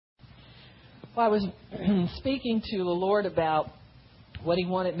Well, I was speaking to the Lord about what He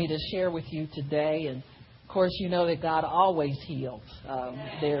wanted me to share with you today. And, of course, you know that God always heals.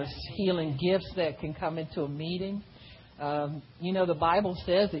 There's healing gifts that can come into a meeting. You know, the Bible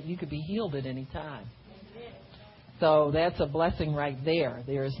says that you could be healed at any time. So that's a blessing right there.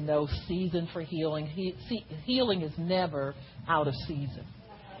 There is no season for healing. Healing is never out of season.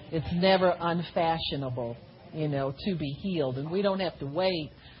 It's never unfashionable, you know, to be healed. And we don't have to wait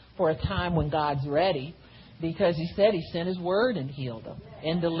for a time when God's ready, because He said He sent His word and healed them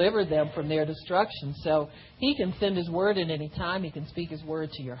and delivered them from their destruction. So He can send His word at any time. He can speak His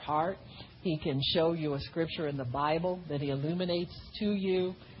word to your heart. He can show you a scripture in the Bible that He illuminates to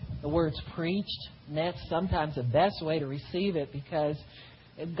you. The word's preached, and that's sometimes the best way to receive it, because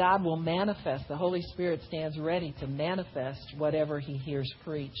God will manifest. The Holy Spirit stands ready to manifest whatever He hears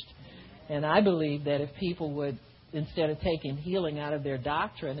preached. And I believe that if people would, instead of taking healing out of their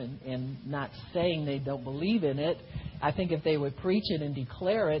doctrine and not saying they don't believe in it, I think if they would preach it and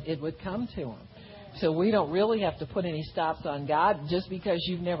declare it, it would come to them. So we don't really have to put any stops on God. Just because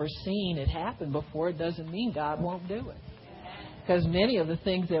you've never seen it happen before, it doesn't mean God won't do it. Because many of the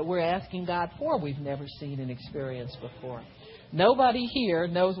things that we're asking God for, we've never seen and experienced before. Nobody here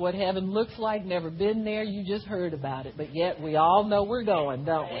knows what heaven looks like, never been there. You just heard about it. But yet we all know we're going,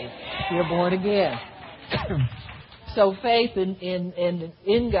 don't we? You're born again. So faith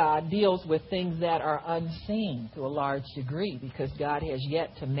in God deals with things that are unseen to a large degree, because God has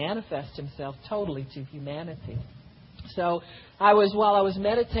yet to manifest Himself totally to humanity. So while I was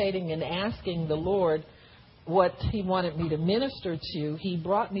meditating and asking the Lord what He wanted me to minister to, He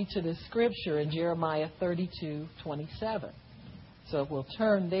brought me to the scripture in Jeremiah 32:27. So if we'll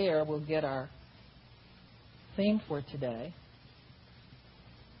turn there, we'll get our theme for today.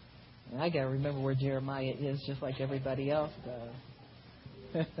 And I got to remember where Jeremiah is, just like everybody else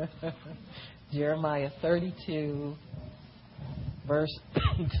does. Jeremiah 32, verse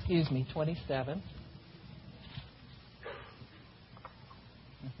 27.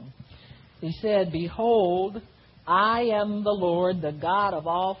 He said, "Behold, I am the Lord, the God of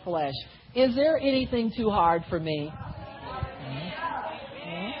all flesh. Is there anything too hard for me?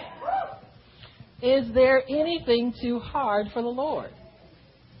 Is there anything too hard for the Lord?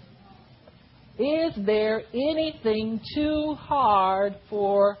 Is there anything too hard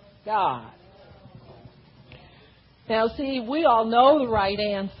for God?" Now, see, we all know the right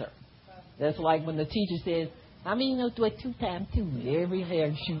answer. That's like when the teacher says, "How many know do it 2 times 2?" Every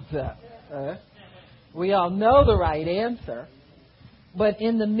hand shoots up. We all know the right answer. But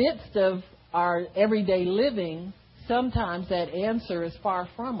in the midst of our everyday living, sometimes that answer is far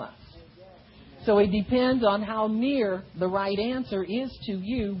from us. So it depends on how near the right answer is to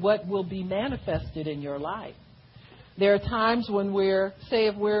you, what will be manifested in your life. There are times when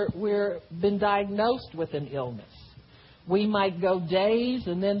if we're been diagnosed with an illness, we might go days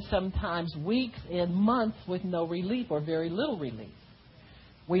and then sometimes weeks and months with no relief or very little relief.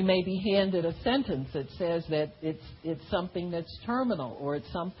 We may be handed a sentence that says that it's something that's terminal, or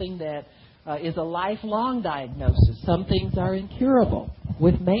it's something that is a lifelong diagnosis. Some things are incurable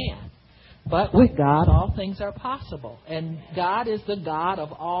with man. But with God, all things are possible. And God is the God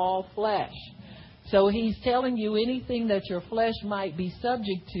of all flesh. So He's telling you anything that your flesh might be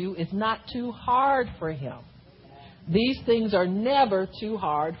subject to is not too hard for Him. These things are never too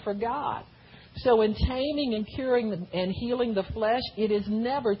hard for God. So in taming and curing and healing the flesh, it is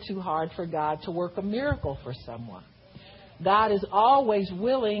never too hard for God to work a miracle for someone. God is always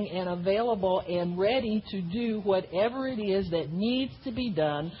willing and available and ready to do whatever it is that needs to be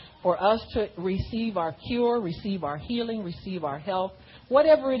done for us to receive our cure, receive our healing, receive our health.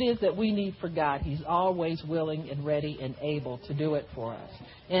 Whatever it is that we need for God, He's always willing and ready and able to do it for us.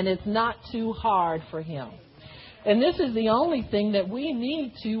 And it's not too hard for Him. And this is the only thing that we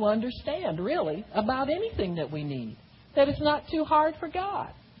need to understand, really, about anything that we need. That it's not too hard for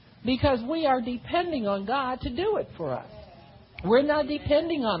God. Because we are depending on God to do it for us. We're not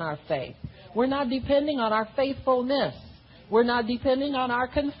depending on our faith. We're not depending on our faithfulness. We're not depending on our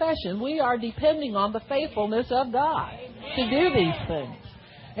confession. We are depending on the faithfulness of God to do these things.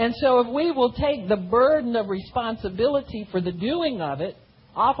 And so if we will take the burden of responsibility for the doing of it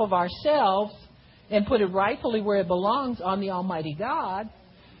off of ourselves and put it rightfully where it belongs on the Almighty God,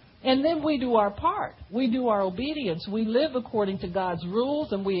 and then we do our part. We do our obedience. We live according to God's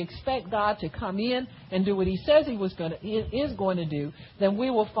rules, and we expect God to come in and do what He says He is going to do. Then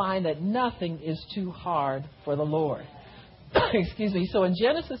we will find that nothing is too hard for the Lord. Excuse me. So in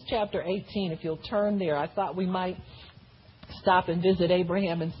Genesis chapter 18, if you'll turn there, I thought we might stop and visit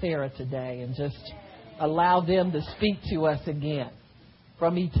Abraham and Sarah today and just allow them to speak to us again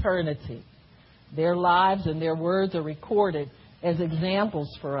from eternity. Their lives and their words are recorded as examples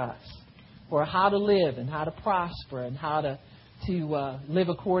for us for how to live and how to prosper and how to live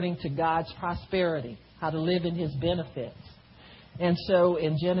according to God's prosperity, how to live in His benefits. And so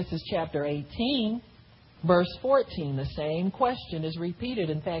in Genesis chapter 18, verse 14, the same question is repeated.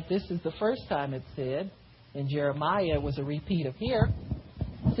 In fact, this is the first time it's said. In Jeremiah, it was a repeat of here.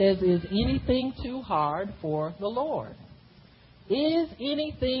 It says, is anything too hard for the Lord? Is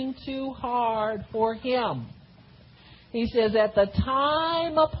anything too hard for Him? He says, at the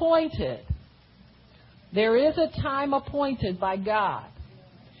time appointed, there is a time appointed by God.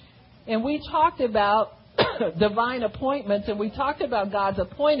 And we talked about divine appointments, and we talked about God's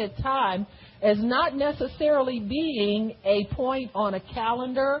appointed time as not necessarily being a point on a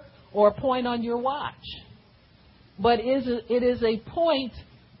calendar or a point on your watch. But it is a point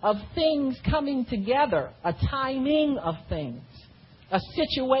of things coming together, a timing of things, a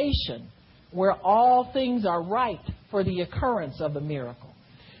situation where all things are right for the occurrence of the miracle.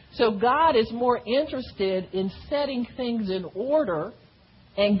 So God is more interested in setting things in order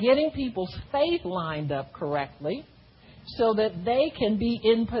and getting people's faith lined up correctly so that they can be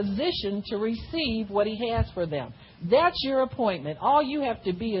in position to receive what He has for them. That's your appointment. All you have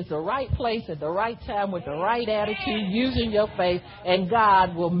to be is the right place at the right time with the right attitude, using your faith, and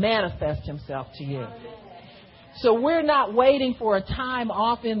God will manifest Himself to you. So we're not waiting for a time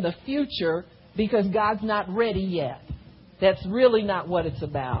off in the future because God's not ready yet. That's really not what it's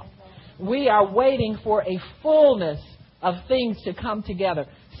about. We are waiting for a fullness of things to come together.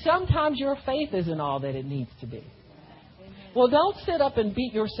 Sometimes your faith isn't all that it needs to be. Well, don't sit up and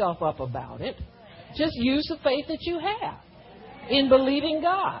beat yourself up about it. Just use the faith that you have in believing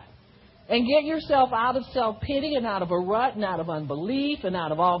God. And get yourself out of self-pity and out of a rut and out of unbelief and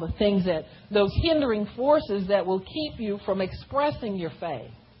out of all the things that, those hindering forces that will keep you from expressing your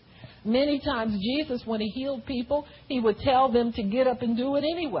faith. Many times Jesus, when He healed people, He would tell them to get up and do it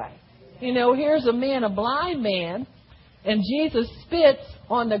anyway. You know, here's a man, a blind man, and Jesus spits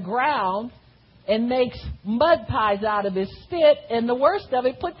on the ground and makes mud pies out of his spit, and the worst of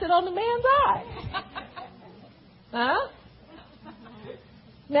it, puts it on the man's eyes. Huh?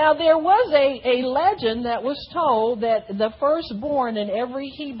 Now, there was a legend that was told that the firstborn in every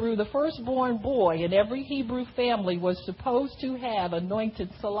Hebrew, the firstborn boy in every Hebrew family was supposed to have anointed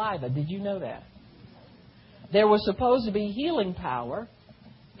saliva. Did you know that? There was supposed to be healing power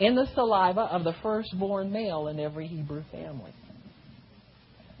in the saliva of the firstborn male in every Hebrew family.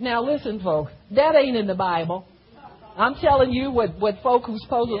 Now, listen, folks, that ain't in the Bible. I'm telling you what folk who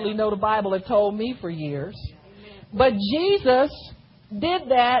supposedly know the Bible have told me for years. But Jesus did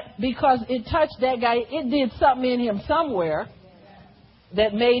that because it touched that guy. It did something in him somewhere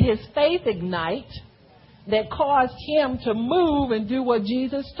that made his faith ignite, that caused him to move and do what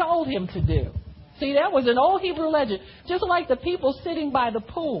Jesus told him to do. See, that was an old Hebrew legend. Just like the people sitting by the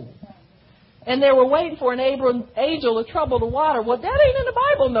pool. And they were waiting for an angel to trouble the water. Well, that ain't in the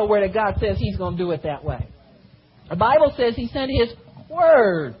Bible nowhere that God says He's going to do it that way. The Bible says He sent His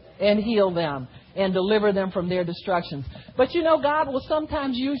word and healed them and deliver them from their destructions. But you know, God will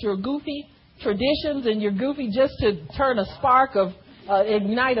sometimes use your goofy traditions and your goofy just to turn a spark of,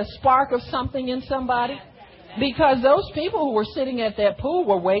 ignite a spark of something in somebody. Because those people who were sitting at that pool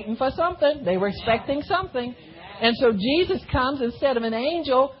were waiting for something. They were expecting something. And so Jesus comes, instead of an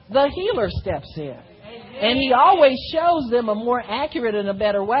angel, the healer steps in. And He always shows them a more accurate and a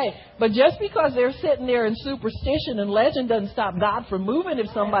better way. But just because they're sitting there in superstition and legend doesn't stop God from moving if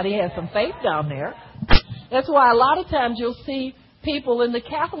somebody has some faith down there. That's why a lot of times you'll see people in the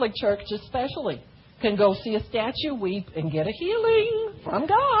Catholic Church especially can go see a statue weep and get a healing from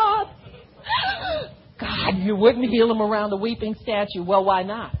God. God, you wouldn't heal them around a weeping statue. Well, why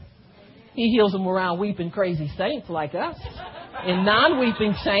not? He heals them around weeping crazy saints like us and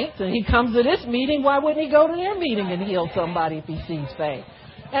non-weeping saints. And He comes to this meeting. Why wouldn't He go to their meeting and heal somebody if He sees faith?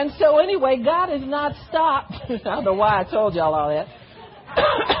 And so anyway, God is not stopped. I don't know why I told y'all all that.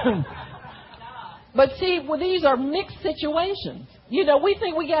 But see, well, these are mixed situations. You know, we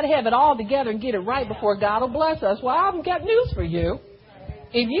think we got to have it all together and get it right before God will bless us. Well, I've got news for you.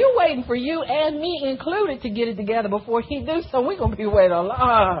 If you're waiting for you and me included to get it together before He do so, we're going to be waiting a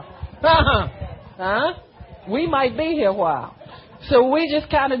lot. We might be here a while. So we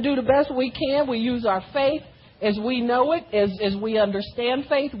just kind of do the best we can. We use our faith as we know it, as we understand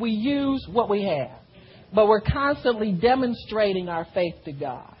faith. We use what we have. But we're constantly demonstrating our faith to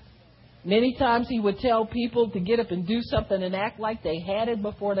God. Many times He would tell people to get up and do something and act like they had it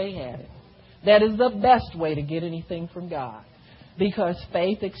before they had it. That is the best way to get anything from God. Because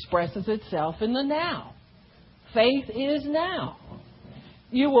faith expresses itself in the now. Faith is now.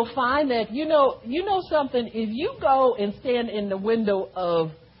 you will find that, you know something, if you go and stand in the window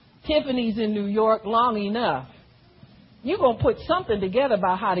of Tiffany's in New York long enough, you're going to put something together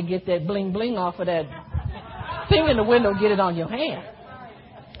about how to get that bling bling off of that thing in the window and get it on your hand.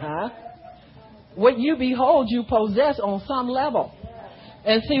 What you behold, you possess on some level.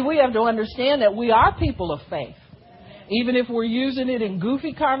 And see, we have to understand that we are people of faith. Even if we're using it in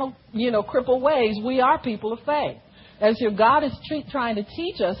goofy, carnal, crippled ways, we are people of faith. And so God is trying to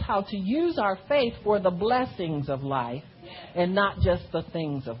teach us how to use our faith for the blessings of life and not just the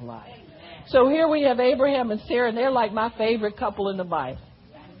things of life. So here we have Abraham and Sarah, and they're like my favorite couple in the Bible.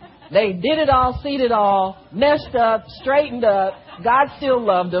 They did it all, seen it all, messed up, straightened up. God still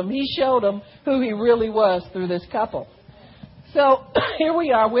loved them. He showed them who he really was through this couple. So here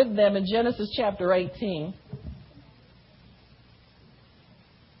we are with them in Genesis chapter 18.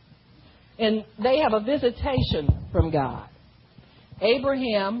 And they have a visitation from God.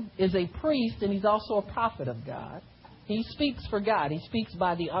 Abraham is a priest, and he's also a prophet of God. He speaks for God. He speaks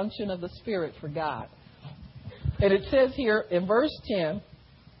by the unction of the Spirit for God. And it says here in verse 10,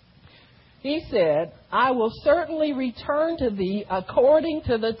 he said, I will certainly return to thee according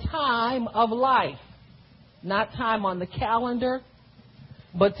to the time of life. Not time on the calendar,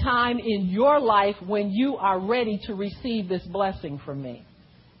 but time in your life when you are ready to receive this blessing from me.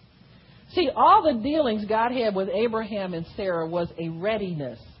 See, all the dealings God had with Abraham and Sarah was a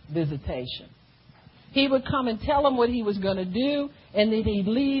readiness visitation. He would come and tell them what he was going to do, and then he'd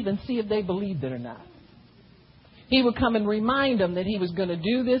leave and see if they believed it or not. He would come and remind them that he was going to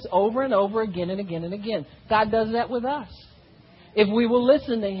do this over and over again and again and again. God does that with us. If we will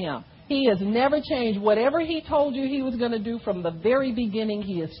listen to him. He has never changed. Whatever he told you he was going to do from the very beginning,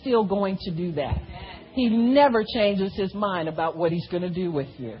 he is still going to do that. He never changes his mind about what he's going to do with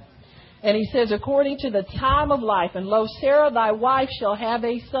you. And he says, according to the time of life, and lo, Sarah thy wife shall have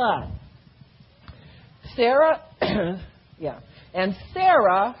a son. Sarah, and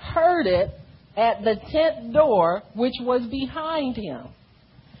Sarah heard it at the tent door, which was behind him.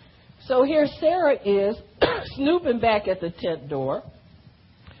 So here Sarah is snooping back at the tent door.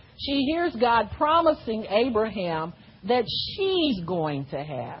 She hears God promising Abraham that she's going to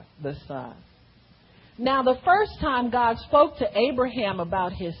have the son. Now, the first time God spoke to Abraham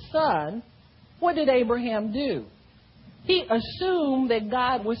about his son, what did Abraham do? He assumed that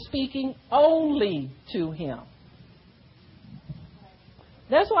God was speaking only to him.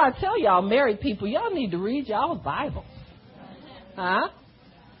 That's why I tell y'all married people, y'all need to read y'all's Bibles.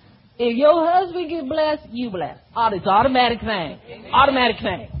 If your husband get blessed, you blessed. It's automatic thing. Automatic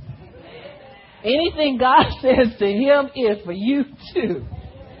thing. Anything God says to him is for you too.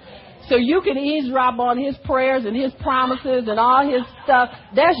 So you can eavesdrop on his prayers and his promises and all his stuff.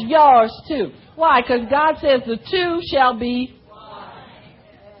 That's yours too. Why? Because God says the two shall be one.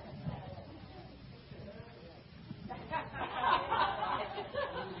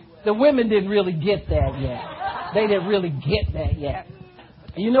 The women didn't really get that yet. They didn't really get that yet.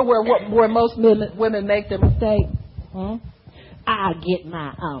 You know where most women make their mistake? I get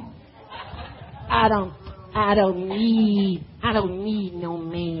my own. I don't need no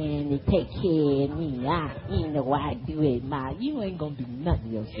man to take care of me. I do it, ma. You ain't gonna do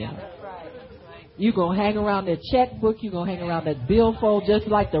nothing yourself. You gonna hang around that checkbook. You gonna hang around that billfold, just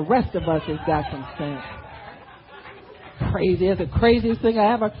like the rest of us has got some sense. Crazy. It's the craziest thing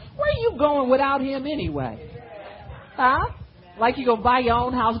I ever. Where are you going without him anyway? Like you gonna buy your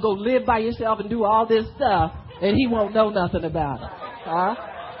own house, go live by yourself, and do all this stuff, and he won't know nothing about it.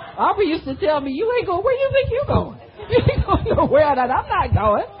 Aubrey used to tell me, you ain't going, where you think you're going? You ain't going nowhere. I'm not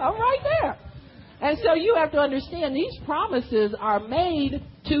going. I'm right there. And so you have to understand these promises are made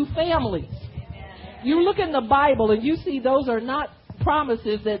to families. You look in the Bible and you see those are not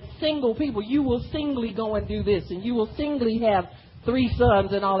promises that single people, you will singly go and do this, and you will singly have 3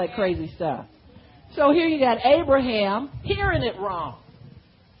 sons and all that crazy stuff. So here you got Abraham hearing it wrong.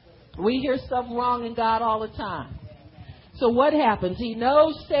 We hear stuff wrong in God all the time. So what happens? He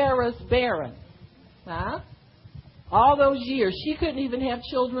knows Sarah's barren. All those years. She couldn't even have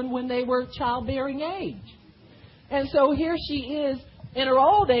children when they were childbearing age. And so here she is in her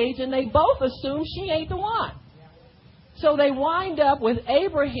old age, and they both assume she ain't the one. So they wind up with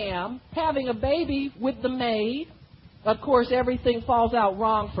Abraham having a baby with the maid. Of course, everything falls out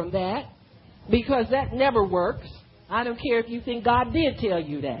wrong from that, because that never works. I don't care if you think God did tell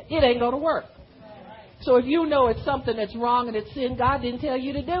you that. It ain't going to work. So if you know it's something that's wrong and it's sin, God didn't tell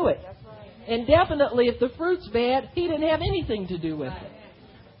you to do it. And definitely if the fruit's bad, he didn't have anything to do with it.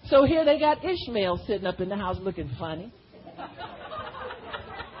 So here they got Ishmael sitting up in the house looking funny.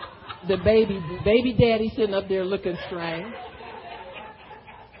 The baby daddy sitting up there looking strange.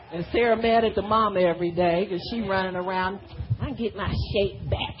 And Sarah mad at the mama every day because she running around. I get my shape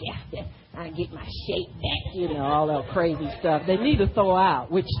back. Yeah. I get my shape back. You know, all that crazy stuff. They need to throw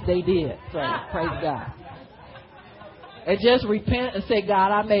out, which they did. So praise God. And just repent and say,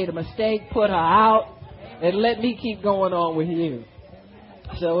 God, I made a mistake. Put her out. And let me keep going on with you.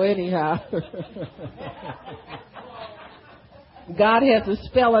 So anyhow, God has to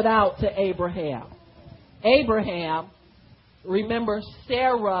spell it out to Abraham. Abraham, remember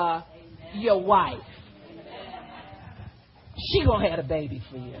Sarah, your wife. She gonna have a baby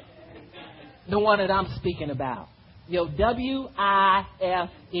for you. The one that I'm speaking about. Your WIFE.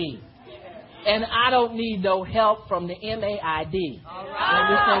 And I don't need no help from the MAID. All right.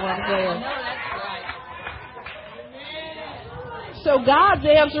 Understand what I'm saying? So God's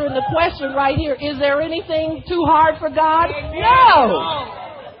answering the question right here. Is there anything too hard for God? No.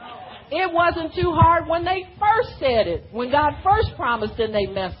 It wasn't too hard when they first said it. When God first promised it, they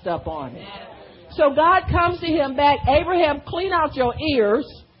messed up on it. So God comes to him back. Abraham, clean out your ears.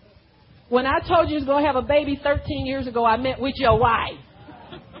 When I told you you was going to have a baby 13 years ago, I meant with your wife.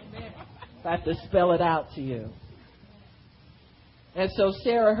 I have to spell it out to you. And so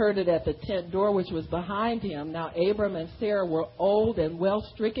Sarah heard it at the tent door, which was behind him. Now Abram and Sarah were old and well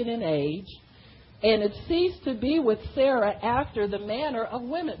stricken in age, and it ceased to be with Sarah after the manner of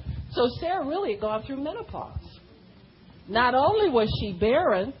women. So Sarah really had gone through menopause. Not only was she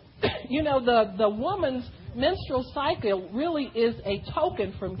barren, you know, the woman's menstrual cycle really is a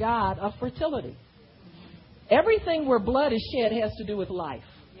token from God of fertility. Everything where blood is shed has to do with life.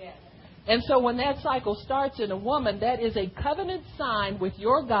 And so when that cycle starts in a woman, that is a covenant sign with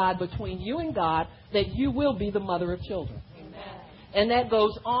your God, between you and God, that you will be the mother of children. Amen. And that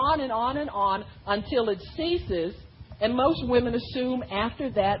goes on and on and on until it ceases. And most women assume after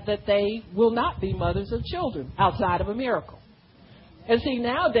that that they will not be mothers of children outside of a miracle. And see,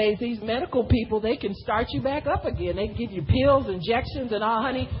 nowadays, these medical people, they can start you back up again. They can give you pills, injections, and all,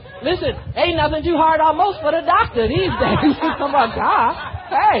 honey. Listen, ain't nothing too hard almost for the doctor these days. Come on, God.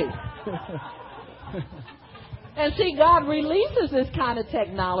 Hey. And see, God releases this kind of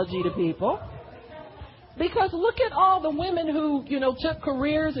technology to people. Because look at all the women who, you know, took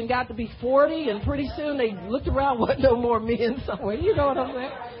careers and got to be 40, and pretty soon they looked around, wasn't no more men somewhere. You know what I'm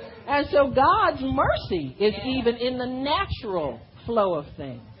saying? And so God's mercy is even in the natural flow of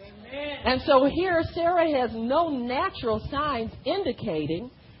things. And so here Sarah has no natural signs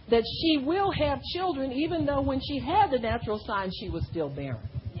indicating that she will have children, even though when she had the natural signs she was still barren.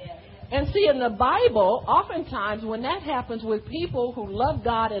 And see, in the Bible, oftentimes when that happens with people who love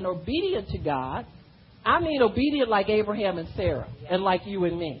God and obedient to God, I mean obedient like Abraham and Sarah, and like you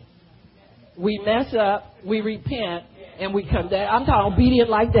and me. We mess up, we repent, and we come down. I'm talking obedient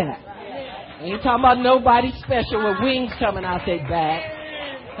like that. I ain't talking about nobody special with wings coming out their back.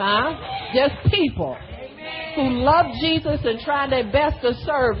 Huh? Just people who love Jesus and try their best to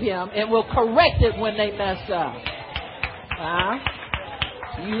serve him and will correct it when they mess up. Huh?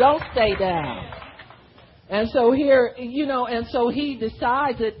 You don't stay down. And so here, you know, and so he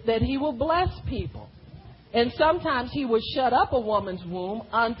decides that he will bless people. And sometimes he will shut up a woman's womb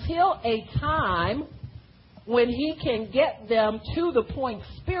until a time when he can get them to the point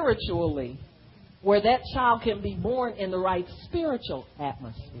spiritually where that child can be born in the right spiritual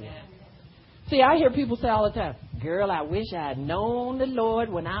atmosphere. See, I hear people say all the time, girl, I wish I had known the Lord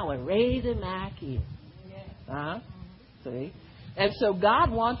when I was raising my kids. See? And so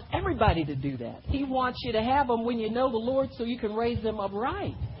God wants everybody to do that. He wants you to have them when you know the Lord so you can raise them up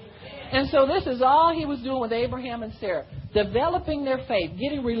right. And so this is all he was doing with Abraham and Sarah. Developing their faith,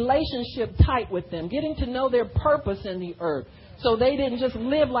 getting relationship tight with them, getting to know their purpose in the earth. So they didn't just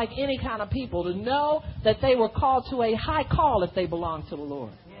live like any kind of people, to know that they were called to a high call if they belong to the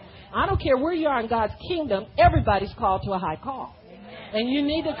Lord. I don't care where you are in God's kingdom, everybody's called to a high call. And you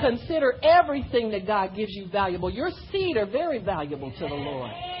need to consider everything that God gives you valuable. Your seed are very valuable to the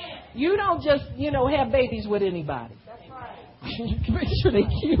Lord. You don't just, have babies with anybody. Make sure they're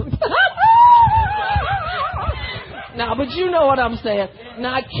cute. Now, but you know what I'm saying.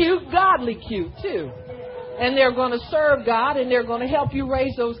 Not cute, godly cute, too. And they're going to serve God, and they're going to help you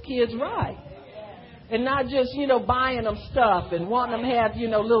raise those kids right. And not just, buying them stuff and wanting them to have,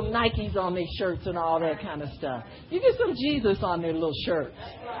 little Nikes on their shirts and all that kind of stuff. You get some Jesus on their little shirts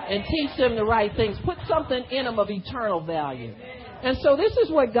and teach them the right things. Put something in them of eternal value. And so this is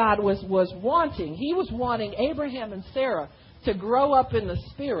what God was wanting. He was wanting Abraham and Sarah to grow up in the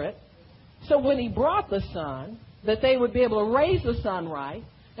Spirit. So when he brought the son, that they would be able to raise the son right.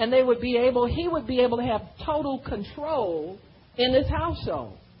 And he would be able to have total control in this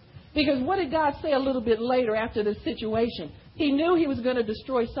household. Because what did God say a little bit later after this situation? He knew he was going to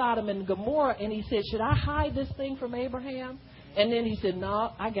destroy Sodom and Gomorrah, and he said, should I hide this thing from Abraham? And then he said,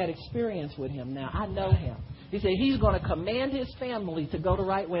 no, I got experience with him now. I know him. He said, he's going to command his family to go the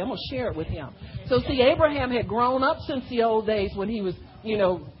right way. I'm going to share it with him. So, see, Abraham had grown up since the old days when he was,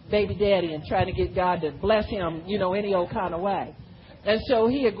 baby daddy and trying to get God to bless him, any old kind of way. And so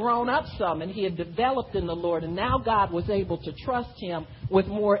he had grown up some, and he had developed in the Lord, and now God was able to trust him with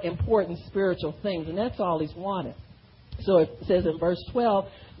more important spiritual things, and that's all he's wanted. So it says in verse 12,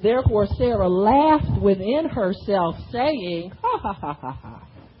 therefore Sarah laughed within herself, saying, ha, ha, ha, ha,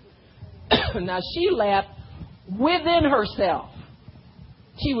 ha. Now she laughed within herself.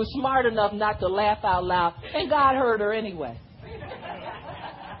 She was smart enough not to laugh out loud, and God heard her anyway.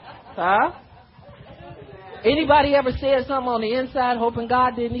 Huh? Anybody ever said something on the inside hoping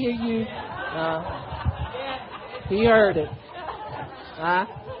God didn't hear you? He heard it. Huh?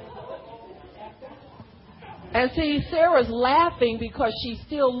 And see, Sarah's laughing because she's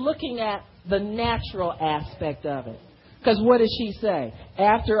still looking at the natural aspect of it. Because what does she say?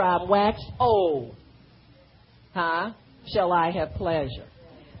 After I'm waxed old, shall I have pleasure?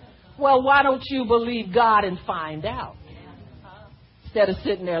 Well, why don't you believe God and find out? Instead of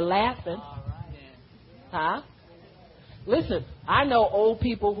sitting there laughing. Listen, I know old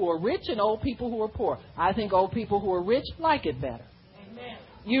people who are rich and old people who are poor. I think old people who are rich like it better. Amen.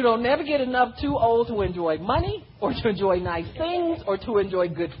 You don't never get enough too old to enjoy money or to enjoy nice things or to enjoy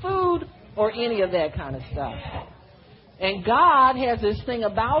good food or any of that kind of stuff. And God has this thing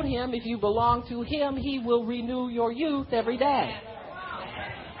about him. If you belong to him, he will renew your youth every day.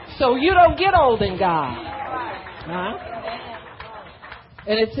 So you don't get old in God.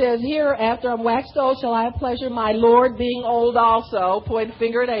 And it says here, after I'm waxed old, shall I have pleasure, my Lord being old also, point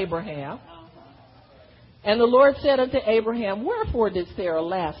finger at Abraham. And the Lord said unto Abraham, wherefore did Sarah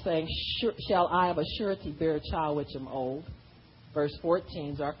laugh, saying, shall I of a surety bear a child which am old? Verse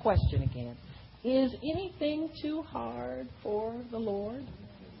 14 is our question again. Is anything too hard for the Lord?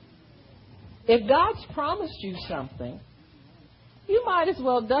 If God's promised you something, you might as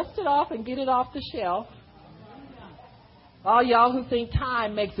well dust it off and get it off the shelf. All y'all who think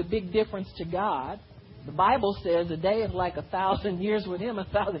time makes a big difference to God, the Bible says a day is like 1,000 years with him,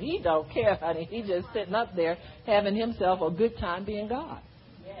 1,000. He don't care, honey. He's just sitting up there having himself a good time being God.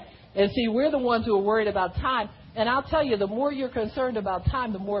 And see, we're the ones who are worried about time. And I'll tell you, the more you're concerned about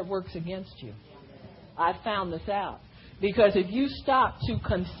time, the more it works against you. I found this out. Because if you stop to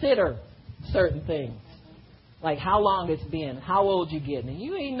consider certain things, like how long it's been, how old you getting, and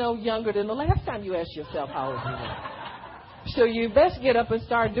you ain't no younger than the last time you asked yourself how old you were. So you best get up and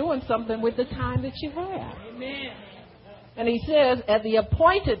start doing something with the time that you have. Amen. And he says, at the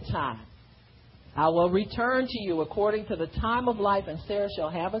appointed time, I will return to you according to the time of life, and Sarah shall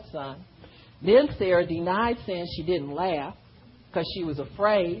have a son. Then Sarah denied, saying she didn't laugh because she was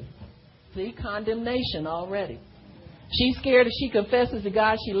afraid. See, condemnation already. She's scared if she confesses to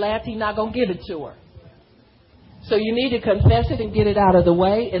God she laughed, he's not going to give it to her. So you need to confess it and get it out of the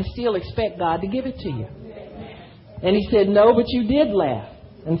way and still expect God to give it to you. And he said, no, but you did laugh.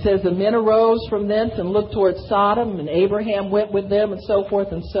 And says the men arose from thence and looked towards Sodom, and Abraham went with them, and so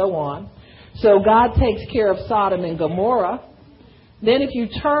forth and so on. So God takes care of Sodom and Gomorrah. Then if you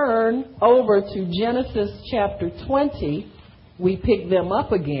turn over to Genesis chapter 20, we pick them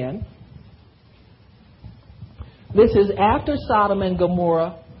up again. This is after Sodom and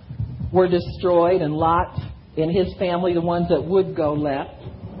Gomorrah were destroyed, and Lot and his family, the ones that would go, left.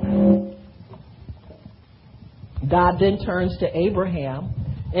 God then turns to Abraham,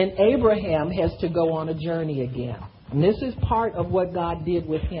 and Abraham has to go on a journey again. And this is part of what God did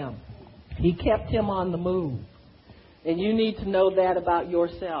with him. He kept him on the move. And you need to know that about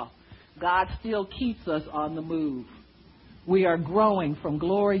yourself. God still keeps us on the move. We are growing from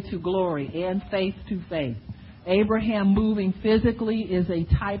glory to glory and faith to faith. Abraham moving physically is a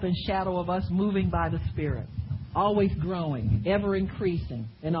type and shadow of us moving by the Spirit. Always growing, ever increasing,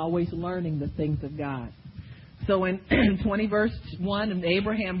 and always learning the things of God. So in 20 verse 1, and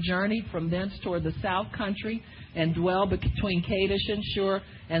Abraham journeyed from thence toward the south country and dwelled between Kadesh and Shur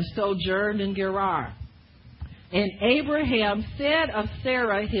and sojourned in Gerar. And Abraham said of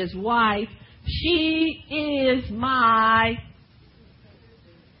Sarah his wife, she is my...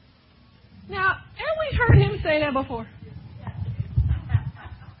 Now, haven't we heard him say that before?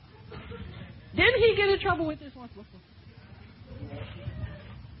 Didn't he get in trouble with this once before?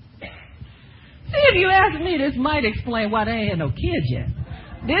 See, if you ask me, this might explain why they ain't had no kids yet.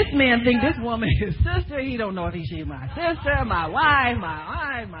 This man think this woman is his sister. He don't know if she's my sister, my wife,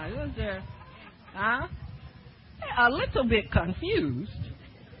 my sister. Huh? A little bit confused.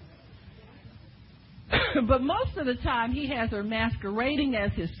 But most of the time, he has her masquerading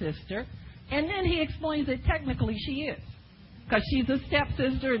as his sister, and then he explains that technically she is. Because she's a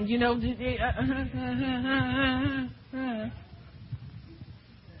stepsister, and, you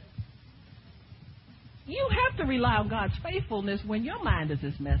have to rely on God's faithfulness when your mind is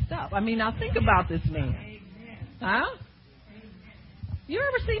this messed up. I mean, now think about this man. Huh? You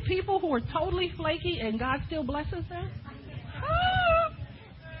ever see people who are totally flaky and God still blesses them? Oh,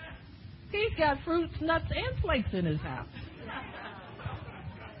 he's got fruits, nuts, and flakes in his house.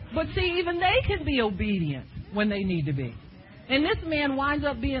 But see, even they can be obedient when they need to be. And this man winds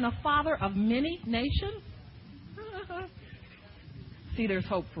up being a father of many nations. See, there's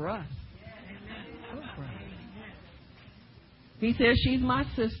hope for us. He says, she's my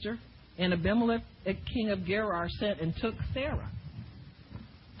sister. And Abimelech, king of Gerar, sent and took Sarah.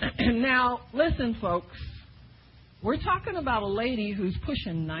 Now, listen, folks. We're talking about a lady who's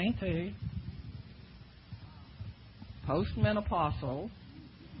pushing 90, postmenopausal,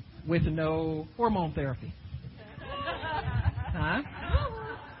 with no hormone therapy. Huh?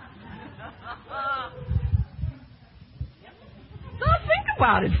 So think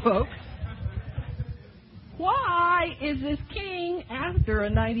about it, folks. Why is this king after a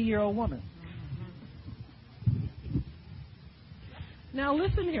 90-year-old woman? Now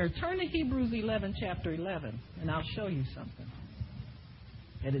listen here. Turn to Hebrews 11, chapter 11, and I'll show you something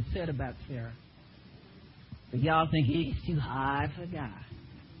that it said about Sarah. But y'all think he's too high for God.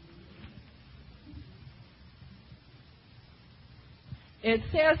 It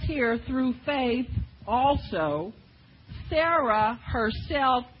says here, through faith also, Sarah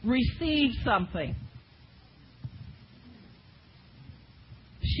herself received something.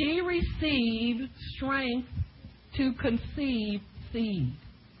 She received strength to conceive seed.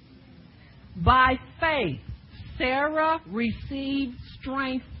 By faith, Sarah received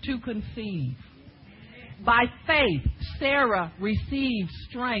strength to conceive. By faith, Sarah received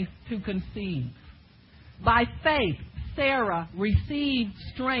strength to conceive. By faith, Sarah received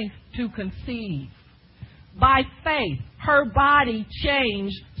strength to conceive. By faith, her body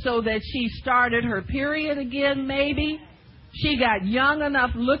changed so that she started her period again, maybe. She got young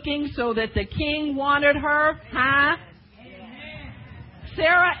enough looking so that the king wanted her. Huh?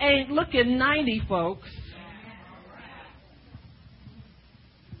 Sarah ain't looking 90, folks.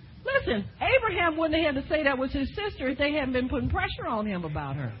 Listen, Abraham wouldn't have had to say that was his sister if they hadn't been putting pressure on him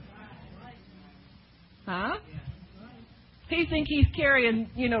about her. Huh? He think he's carrying,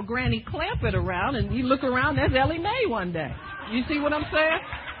 Granny Clampett around, and you look around, there's Ellie Mae one day. You see what I'm saying?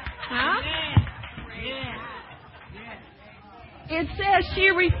 Huh? It says she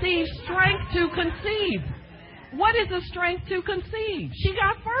received strength to conceive. What is the strength to conceive? She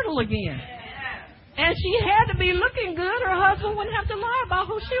got fertile again. And she had to be looking good. Her husband wouldn't have to lie about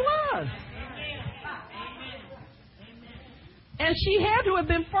who she was. And she had to have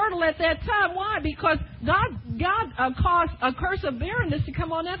been fertile at that time. Why? Because God caused a curse of barrenness to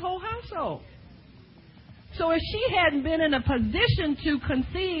come on that whole household. So if she hadn't been in a position to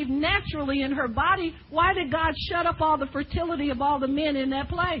conceive naturally in her body, why did God shut up all the fertility of all the men in that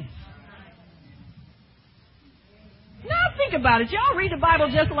place? Now think about it. Y'all read the Bible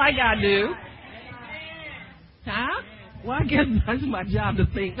just like I do. Huh? Well, I guess that's my job to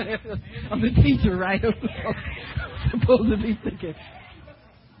think. I'm the teacher, right? I'm supposed to be thinking.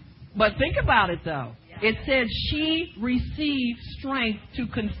 But think about it, though. It said she received strength to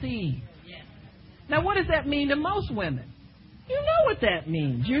conceive. Now, what does that mean to most women? You know what that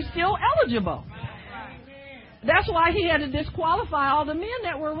means. You're still eligible. That's why he had to disqualify all the men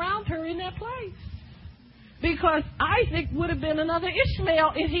that were around her in that place. Because Isaac would have been another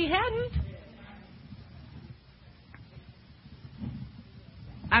Ishmael if he hadn't.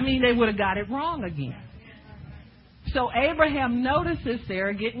 I mean, they would have got it wrong again. So Abraham notices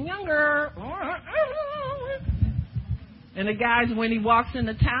Sarah getting younger. And the guys, when he walks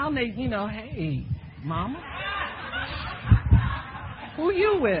into town, they, hey, mama, who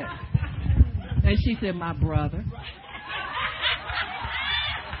you with? And she said, my brother.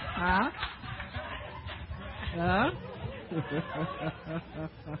 Huh? Huh?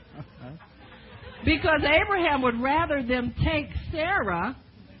 Because Abraham would rather them take Sarah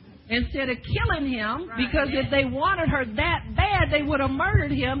instead of killing him, because if they wanted her that bad, they would have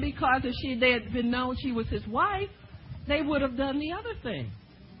murdered him, because if they had been known she was his wife, they would have done the other thing.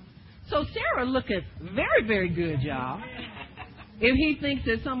 So Sarah looking very, very good, y'all, if he thinks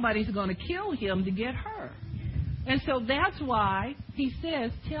that somebody's going to kill him to get her. And so that's why he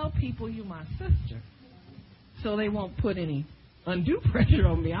says, tell people you're my sister, so they won't put any undue pressure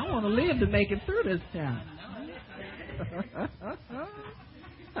on me. I want to live to make it through this town.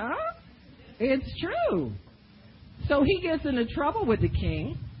 Huh? It's true. So he gets into trouble with the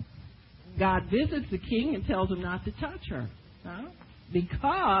king. God visits the king and tells him not to touch her.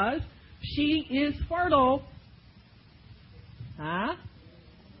 Because she is fertile.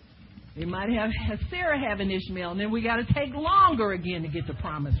 They might have Sarah having Ishmael, and then we got to take longer again to get the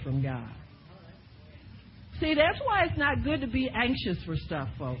promise from God. See, that's why it's not good to be anxious for stuff,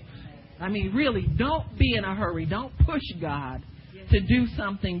 folks. I mean, really, don't be in a hurry. Don't push God to do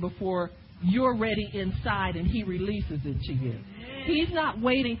something before you're ready inside and He releases it to you. He's not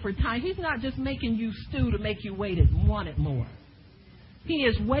waiting for time. He's not just making you stew to make you wait and want it more. He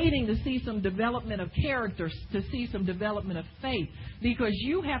is waiting to see some development of character, to see some development of faith, because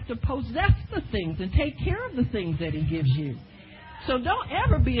you have to possess the things and take care of the things that He gives you. So don't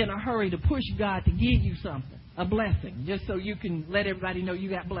ever be in a hurry to push God to give you something, a blessing, just so you can let everybody know you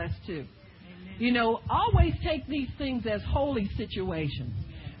got blessed too. You know, always take these things as holy situations,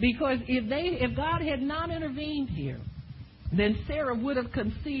 because if God had not intervened here, then Sarah would have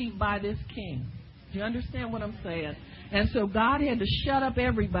conceived by this king. Do you understand what I'm saying? And so God had to shut up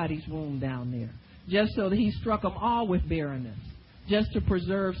everybody's womb down there, just so that He struck them all with barrenness, just to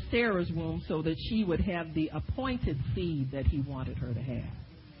preserve Sarah's womb so that she would have the appointed seed that He wanted her to have.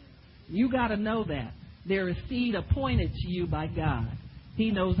 You got to know that. There is seed appointed to you by God.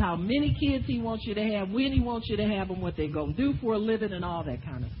 He knows how many kids He wants you to have, when He wants you to have them, what they're going to do for a living, and all that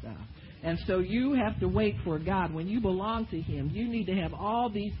kind of stuff. And so you have to wait for God. When you belong to Him, you need to have all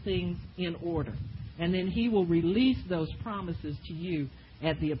these things in order. And then He will release those promises to you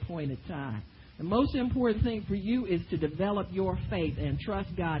at the appointed time. The most important thing for you is to develop your faith and trust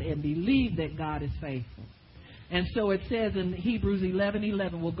God and believe that God is faithful. And so it says in Hebrews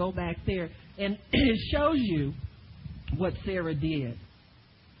 11:11, we'll go back there, and it shows you what Sarah did.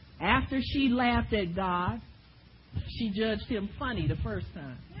 After she laughed at God, she judged Him funny the first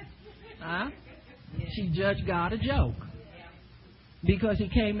time. She judged God a joke, because He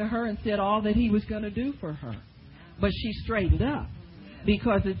came to her and said all that He was going to do for her. But she straightened up,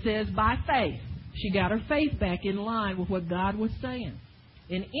 because it says by faith. She got her faith back in line with what God was saying.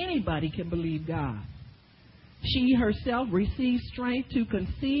 And anybody can believe God. She herself received strength to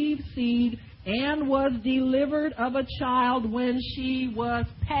conceive seed and was delivered of a child when she was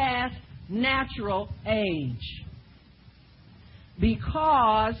past natural age.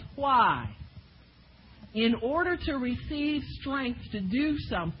 Because, why? In order to receive strength to do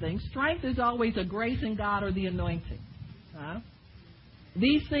something, strength is always a grace in God or the anointing.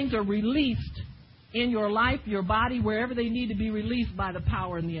 These things are released in your life, your body, wherever they need to be released by the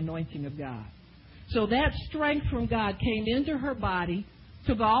power and the anointing of God. So that strength from God came into her body,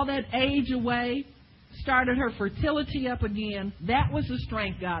 took all that age away, started her fertility up again. That was the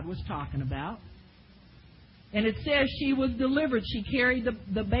strength God was talking about. And it says she was delivered. She carried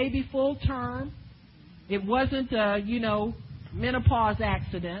the baby full term. It wasn't a, menopause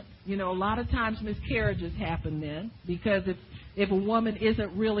accident. A lot of times miscarriages happen then, because if a woman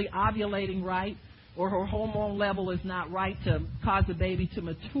isn't really ovulating right, or her hormone level is not right to cause the baby to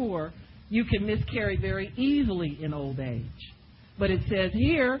mature, you can miscarry very easily in old age. But it says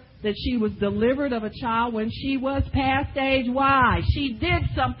here that she was delivered of a child when she was past age. Why? She did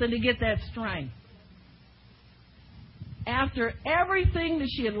something to get that strength. After everything that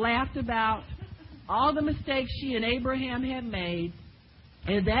she had laughed about, all the mistakes she and Abraham had made,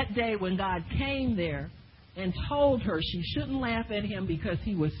 and that day when God came there and told her she shouldn't laugh at him because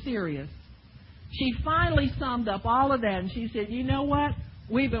he was serious, she finally summed up all of that, and she said, you know what?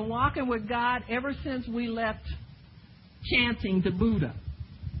 We've been walking with God ever since we left chanting to Buddha.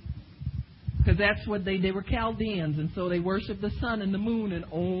 Because that's what they were Chaldeans, and so they worshiped the sun and the moon and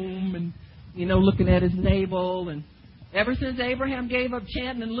Om, and, looking at his navel. And ever since Abraham gave up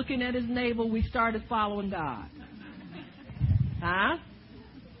chanting and looking at his navel, we started following God.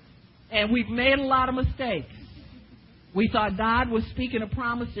 And we've made a lot of mistakes. We thought God was speaking a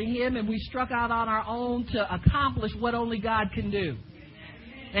promise to him, and we struck out on our own to accomplish what only God can do.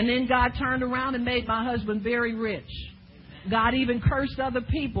 And then God turned around and made my husband very rich. God even cursed other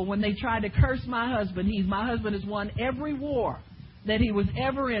people when they tried to curse my husband. My husband has won every war that he was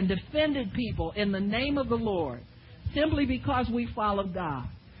ever in, defended people in the name of the Lord, simply because we followed God.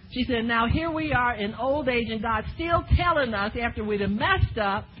 She said, now here we are in old age, and God's still telling us after we'd have messed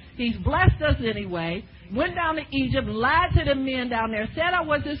up, He's blessed us anyway. Went down to Egypt, lied to the men down there, said I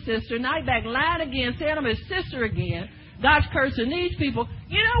was his sister. Now he's back lying again, said I'm his sister again. God's cursing these people.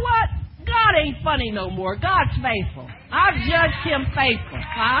 You know what? God ain't funny no more. God's faithful. I've judged him faithful.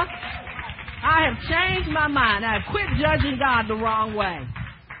 I have changed my mind. I've quit judging God the wrong way.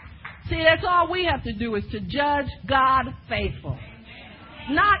 See, that's all we have to do is to judge God faithful.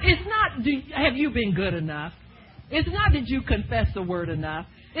 It's not have you been good enough? It's not did you confess the word enough?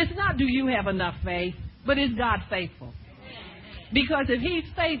 It's not do you have enough faith? But is God faithful? Because if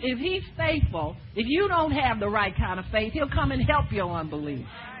He's faithful, if you don't have the right kind of faith, He'll come and help your unbelief.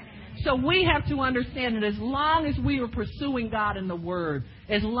 So we have to understand that as long as we are pursuing God in the Word,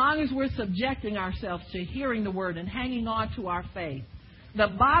 as long as we're subjecting ourselves to hearing the Word and hanging on to our faith, the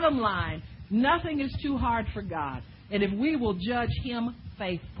bottom line, nothing is too hard for God. And if we will judge Him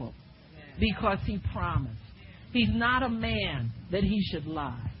faithful, because He promised. He's not a man that He should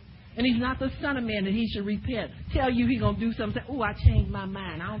lie. And He's not the son of man that He should repent. Tell you He's going to do something. Oh, I changed my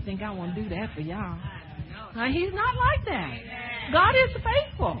mind. I don't think I want to do that for y'all. Now, He's not like that. God is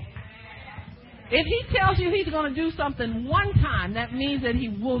faithful. If He tells you He's going to do something one time, that means that He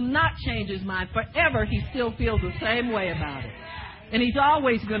will not change His mind. Forever, He still feels the same way about it. And He's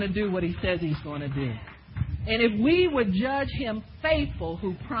always going to do what He says He's going to do. And if we would judge Him faithful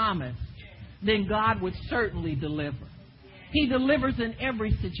who promised, then God would certainly deliver. He delivers in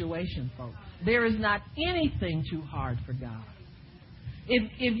every situation, folks. There is not anything too hard for God.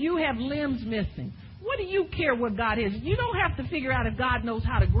 If you have limbs missing, what do you care what God is? You don't have to figure out if God knows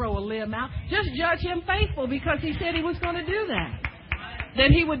how to grow a limb out. Just judge Him faithful because He said He was going to do that.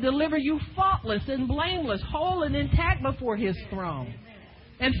 That He would deliver you faultless and blameless, whole and intact before His throne.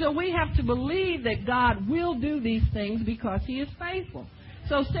 And so we have to believe that God will do these things because He is faithful.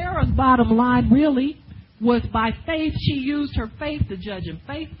 So Sarah's bottom line really was by faith. She used her faith to judge Him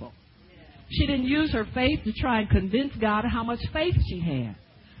faithful. She didn't use her faith to try and convince God how much faith she had.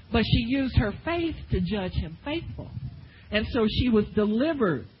 But she used her faith to judge Him faithful. And so she was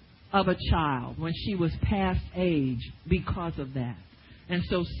delivered of a child when she was past age because of that. And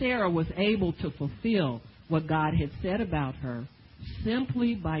so Sarah was able to fulfill what God had said about her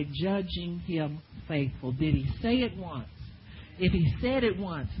simply by judging Him faithful. Did He say it once? If He said it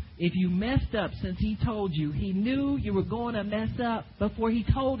once, if you messed up since He told you, He knew you were going to mess up before He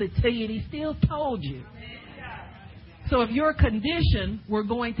told it to you, and He still told you. So if your condition were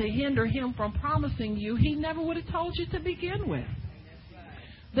going to hinder Him from promising you, He never would have told you to begin with.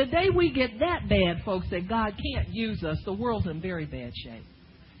 The day we get that bad, folks, that God can't use us, the world's in very bad shape.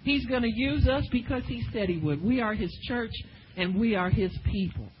 He's going to use us because He said He would. We are His church and we are His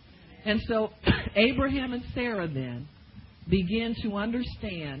people. And so Abraham and Sarah then begin to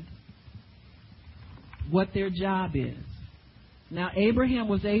understand what their job is. Now, Abraham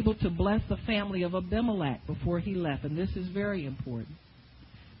was able to bless the family of Abimelech before he left, and this is very important.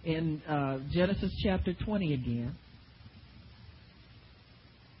 In Genesis chapter 20 again.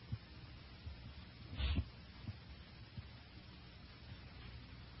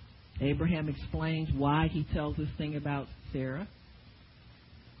 Abraham explains why he tells this thing about Sarah.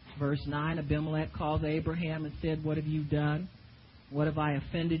 Verse 9, Abimelech called Abraham and said, "What have you done? What have I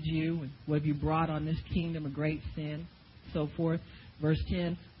offended you? And what have you brought on this kingdom, a great sin?" So forth. Verse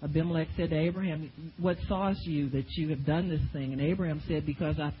 10, Abimelech said to Abraham, "What sawest you that you have done this thing?" And Abraham said,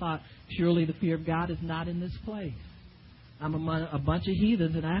 "Because I thought, surely the fear of God is not in this place. I'm among a bunch of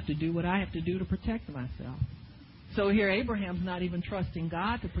heathens, and I have to do what I have to do to protect myself." So here Abraham's not even trusting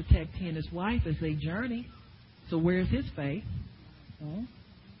God to protect he and his wife as they journey. So where's his faith?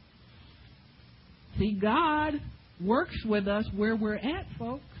 See, God works with us where we're at,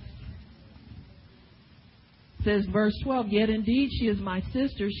 folks. It says, verse 12, "Yet indeed she is my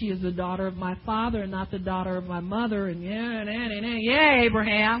sister. She is the daughter of my father and not the daughter of my mother." And yeah,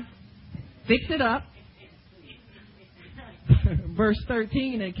 Abraham, fix it up. Verse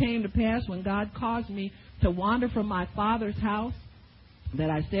 13, "It came to pass when God caused me to wander from my father's house, that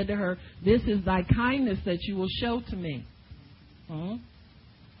I said to her, 'This is thy kindness that you will show to me.'"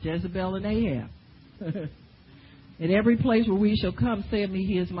 Jezebel and Ahab. "In every place where we shall come, say of me,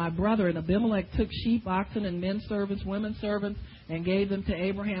 he is my brother." And Abimelech took sheep, oxen, and men servants, women servants, and gave them to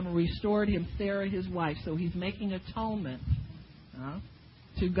Abraham and restored him Sarah his wife. So he's making atonement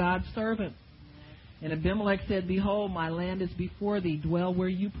to God's servant. And Abimelech said, "Behold, my land is before thee. Dwell where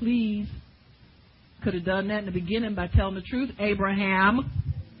you please." Could have done that in the beginning by telling the truth, Abraham.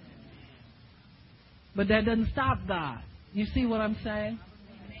 But that doesn't stop God. You see what I'm saying?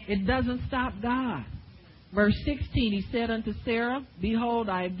 It doesn't stop God. Verse 16, he said unto Sarah, "Behold,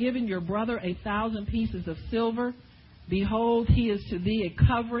 I have given your brother 1,000 pieces of silver. Behold, he is to thee a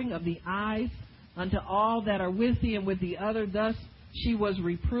covering of the eyes unto all that are with thee, and with the other." Thus she was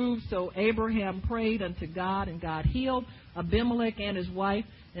reproved. So Abraham prayed unto God, and God healed Abimelech and his wife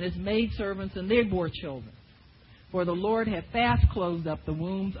and his maidservants, and they bore children. For the Lord had fast closed up the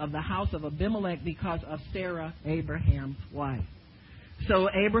wombs of the house of Abimelech because of Sarah, Abraham's wife. So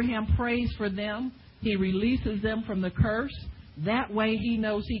Abraham prays for them. He releases them from the curse. That way he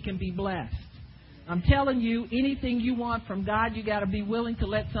knows he can be blessed. I'm telling you, anything you want from God, you got to be willing to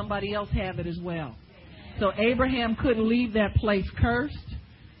let somebody else have it as well. So Abraham couldn't leave that place cursed.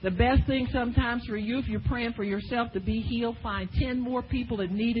 The best thing sometimes for you, if you're praying for yourself to be healed, find 10 more people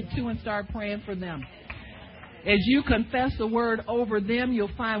that need it too and start praying for them. As you confess the word over them,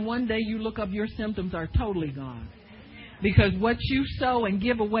 you'll find one day you look up, your symptoms are totally gone. Because what you sow and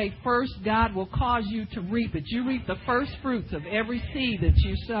give away first, God will cause you to reap it. You reap the first fruits of every seed that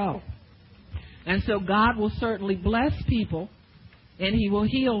you sow. And so God will certainly bless people and he will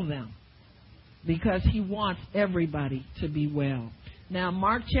heal them because he wants everybody to be well. Now,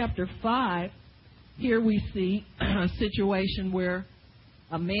 Mark chapter 5, here we see a situation where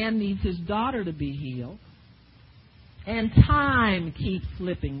a man needs his daughter to be healed and time keeps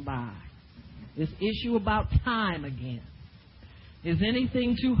slipping by. This issue about time again. Is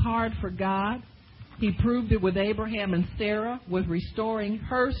anything too hard for God? He proved it with Abraham and Sarah, with restoring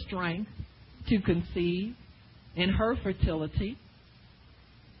her strength to conceive and her fertility.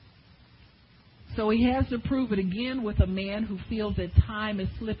 So he has to prove it again with a man who feels that time is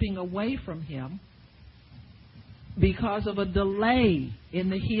slipping away from him because of a delay in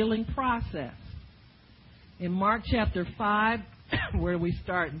the healing process. In Mark chapter 5, where we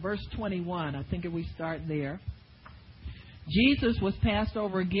start, in verse 21, I think if we start there. Jesus was passed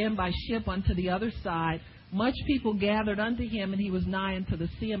over again by ship unto the other side. Much people gathered unto him, and he was nigh unto the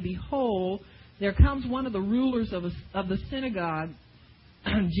sea. And behold, there comes one of the rulers of the synagogue,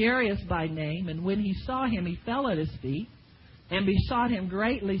 Jairus by name. And when he saw him, he fell at his feet and besought him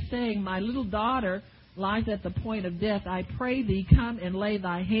greatly, saying, My little daughter lies at the point of death. I pray thee, come and lay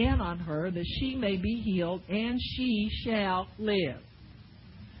thy hand on her, that she may be healed, and she shall live.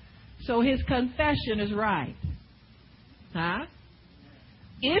 So his confession is right. Huh?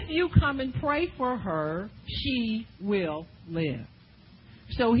 If you come and pray for her, she will live.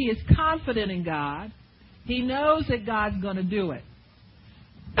 So he is confident in God. He knows that God's going to do it.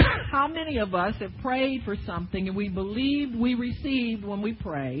 How many of us have prayed for something and we believed we received when we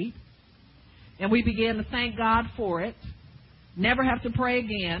prayed, and we began to thank God for it, never have to pray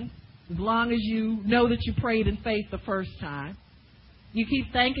again, as long as you know that you prayed in faith the first time. You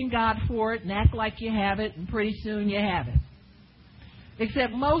keep thanking God for it and act like you have it, and pretty soon you have it.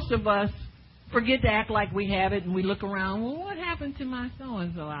 Except most of us forget to act like we have it, and we look around, well, what happened to my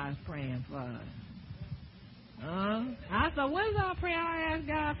so-and-so I was praying for? I thought, what is our prayer I asked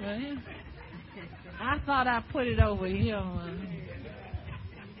God for him? I thought I put it over here.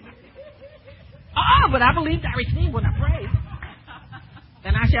 But I believed I received when I prayed.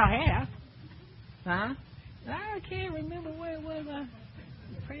 And I shall have. Huh? I can't remember where it was. I was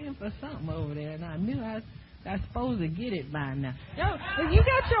praying for something over there, and I knew I was supposed to get it by now. If you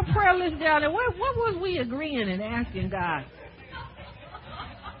got your prayer list down there, what was we agreeing and asking God?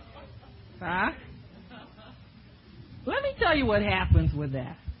 Huh? Let me tell you what happens with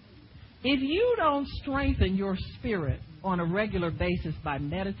that. If you don't strengthen your spirit on a regular basis by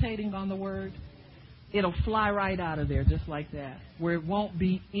meditating on the Word, it'll fly right out of there just like that, where it won't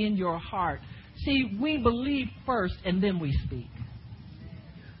be in your heart. See, we believe first and then we speak.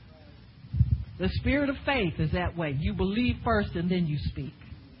 The spirit of faith is that way. You believe first and then you speak.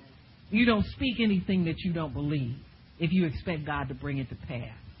 You don't speak anything that you don't believe if you expect God to bring it to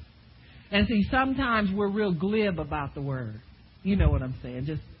pass. And see, sometimes we're real glib about the Word. You know what I'm saying,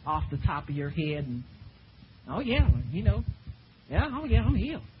 just off the top of your head. And, I'm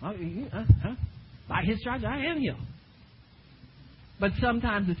healed. By His stripes, I am healed. But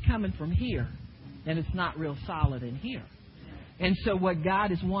sometimes it's coming from here, and it's not real solid in here. And so what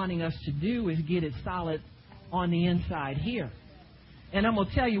God is wanting us to do is get it solid on the inside here. And I'm going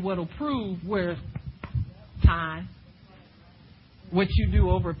to tell you what will prove where time, what you do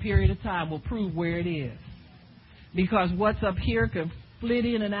over a period of time will prove where it is. Because what's up here can flit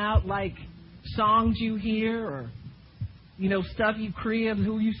in and out like songs you hear or, stuff you cribs,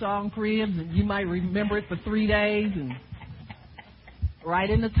 who you saw in cribs, and you might remember it for 3 days and right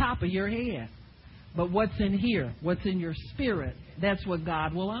in the top of your head. But what's in here, what's in your spirit, that's what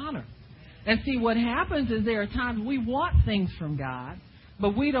God will honor. And see, what happens is there are times we want things from God,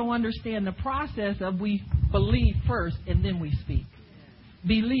 but we don't understand the process of we believe first and then we speak.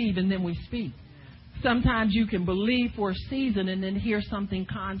 Believe and then we speak. Sometimes you can believe for a season and then hear something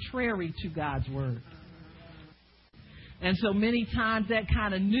contrary to God's Word. And so many times that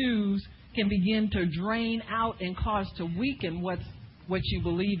kind of news can begin to drain out and cause to weaken what you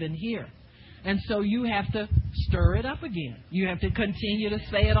believe in here. And so you have to stir it up again. You have to continue to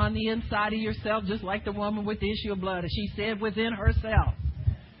say it on the inside of yourself, just like the woman with the issue of blood. She said within herself,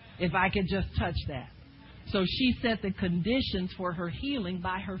 if I could just touch that. So she set the conditions for her healing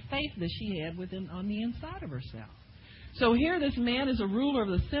by her faith that she had within on the inside of herself. So here this man is a ruler of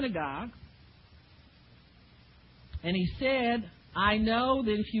the synagogue. And he said, I know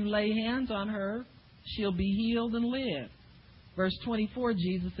that if you lay hands on her, she'll be healed and live. Verse 24,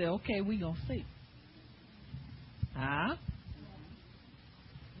 Jesus said, okay, we're going to see.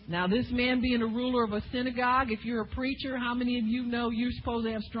 Now, this man being a ruler of a synagogue, if you're a preacher, how many of you know you're supposed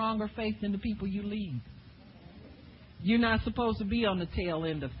to have stronger faith than the people you lead? You're not supposed to be on the tail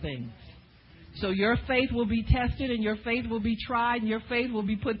end of things. So your faith will be tested and your faith will be tried and your faith will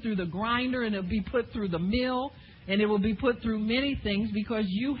be put through the grinder and it will be put through the mill and it will be put through many things because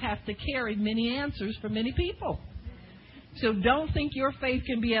you have to carry many answers for many people. So don't think your faith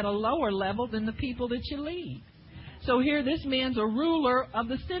can be at a lower level than the people that you lead. So here this man's a ruler of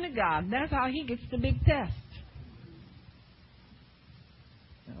the synagogue. That's how he gets the big test.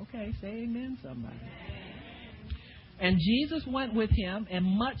 Okay, say amen, somebody. And Jesus went with him, and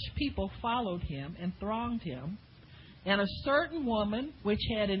much people followed him and thronged him. And a certain woman, which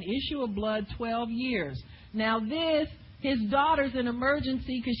had an issue of blood 12 years. Now this, his daughter's in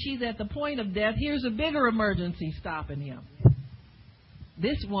emergency because she's at the point of death. Here's a bigger emergency stopping him.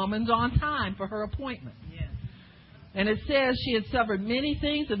 This woman's on time for her appointment. And it says she had suffered many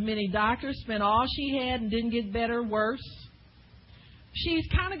things of many doctors, spent all she had and didn't get better, worse. She's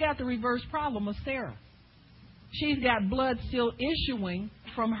kind of got the reverse problem of Sarah. She's got blood still issuing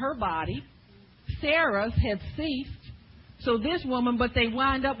from her body. Sarah's had ceased. So this woman, but they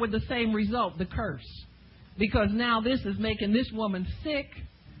wind up with the same result, the curse. Because now this is making this woman sick,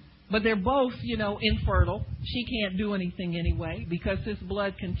 but they're both, infertile. She can't do anything anyway because this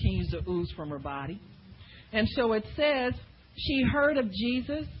blood continues to ooze from her body. And so it says, she heard of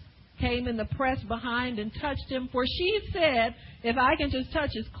Jesus, came in the press behind and touched him. For she said, if I can just touch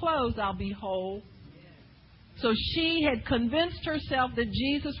his clothes, I'll be whole. So she had convinced herself that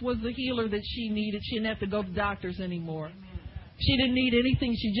Jesus was the healer that she needed. She didn't have to go to doctors anymore. She didn't need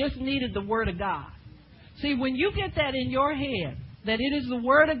anything. She just needed the Word of God. See, when you get that in your head, that it is the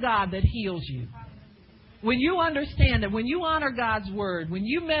Word of God that heals you, when you understand that, when you honor God's Word, when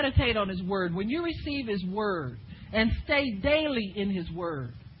you meditate on His Word, when you receive His Word and stay daily in His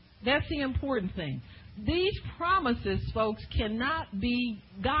Word, that's the important thing. These promises, folks, cannot be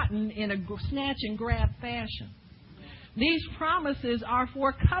gotten in a snatch and grab fashion. These promises are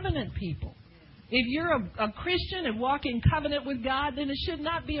for covenant people. If you're a Christian and walk in covenant with God, then it should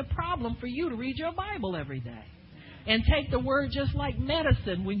not be a problem for you to read your Bible every day and take the Word just like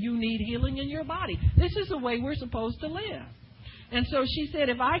medicine when you need healing in your body. This is the way we're supposed to live. And so she said,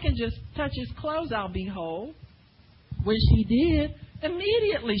 if I can just touch his clothes, I'll be whole. When she did,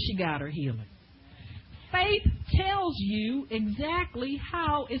 immediately she got her healing. Faith tells you exactly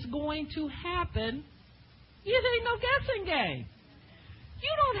how it's going to happen. It ain't no guessing game. You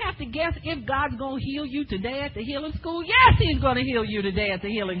don't have to guess if God's going to heal you today at the healing school. Yes, He's going to heal you today at the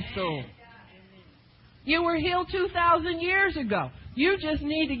healing school. You were healed 2,000 years ago. You just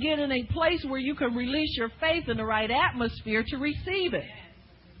need to get in a place where you can release your faith in the right atmosphere to receive it.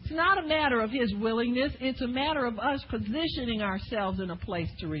 It's not a matter of His willingness. It's a matter of us positioning ourselves in a place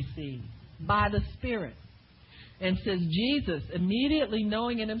to receive by the Spirit. And says Jesus, immediately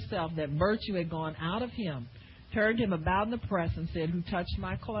knowing in himself that virtue had gone out of him, turned him about in the press and said, who touched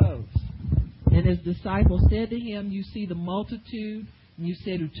my clothes? And his disciples said to him, you see the multitude, and you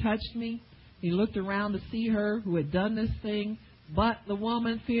said, who touched me? He looked around to see her who had done this thing, but the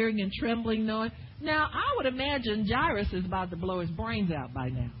woman, fearing and trembling, knowing. Now, I would imagine Jairus is about to blow his brains out by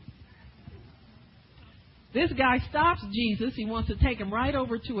now. This guy stops Jesus. He wants to take him right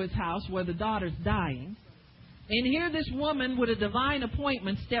over to his house where the daughter's dying. And here this woman with a divine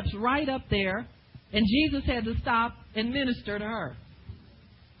appointment steps right up there, and Jesus had to stop and minister to her.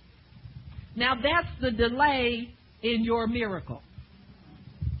 Now that's the delay in your miracle.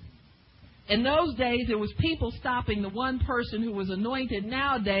 In those days, it was people stopping the one person who was anointed.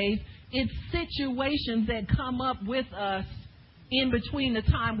 Nowadays, it's situations that come up with us in between the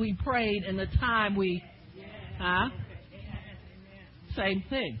time we prayed and the time we... Same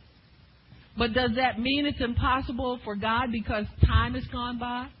thing. But does that mean it's impossible for God because time has gone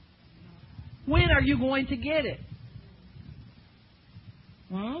by? When are you going to get it?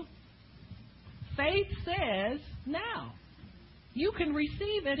 Faith says now. You can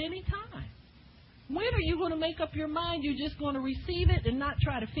receive at any time. When are you going to make up your mind you're just going to receive it and not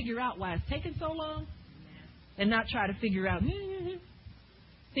try to figure out why it's taking so long? And not try to figure out,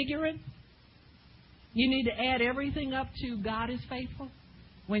 figuring? You need to add everything up to God is faithful.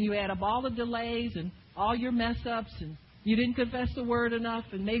 When you add up all the delays and all your mess ups and you didn't confess the word enough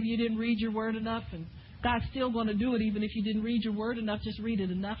and maybe you didn't read your word enough and God's still going to do it even if you didn't read your word enough. Just read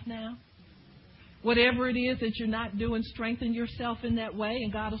it enough now. Whatever it is that you're not doing, strengthen yourself in that way,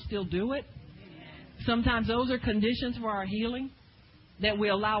 and God will still do it. Sometimes those are conditions for our healing, that we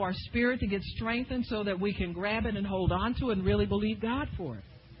allow our spirit to get strengthened so that we can grab it and hold on to it and really believe God for it.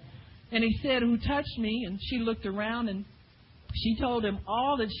 And he said, who touched me? And she looked around and she told him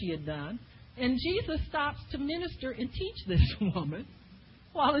all that she had done. And Jesus stops to minister and teach this woman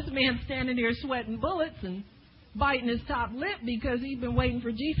while this man's standing there sweating bullets and biting his top lip because he's been waiting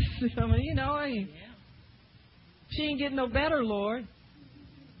for Jesus to come. You know, she ain't getting no better, Lord.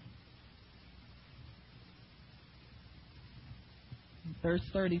 Verse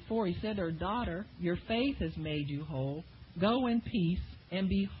 34, he said to her, daughter, your faith has made you whole. Go in peace and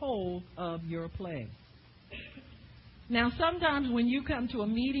be whole of your plague. Now, sometimes when you come to a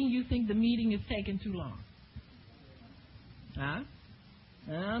meeting, you think the meeting is taking too long. Huh?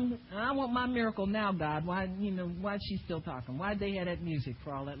 I want my miracle now, God. Why's she still talking? Why'd they have that music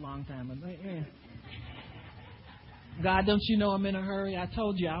for all that long time? God, don't you know I'm in a hurry? I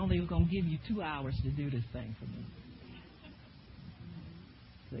told you I only was going to give you 2 hours to do this thing for me.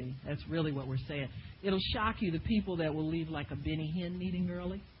 See, that's really what we're saying. It'll shock you, the people that will leave like a Benny Hinn meeting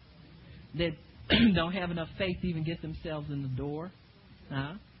early, that don't have enough faith to even get themselves in the door,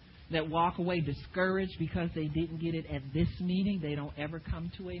 that walk away discouraged because they didn't get it at this meeting. They don't ever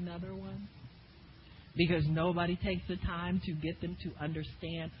come to another one because nobody takes the time to get them to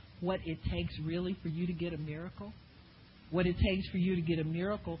understand what it takes really for you to get a miracle. What it takes for you to get a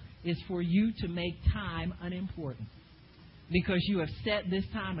miracle is for you to make time unimportant, because you have set this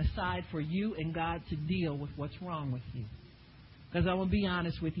time aside for you and God to deal with what's wrong with you. Because I will be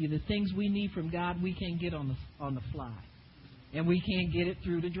honest with you, the things we need from God, we can't get on the fly. And we can't get it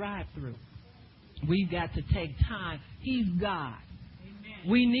through the drive-thru. We've got to take time. He's God. Amen.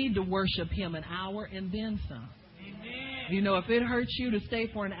 We need to worship Him an hour and then some. Amen. You know, if it hurts you to stay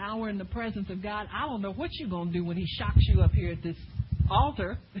for an hour in the presence of God, I don't know what you're going to do when He shocks you up here at this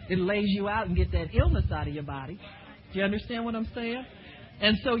altar and lays you out and get that illness out of your body. Do you understand what I'm saying?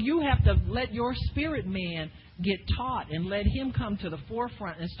 And so you have to let your spirit man get taught and let him come to the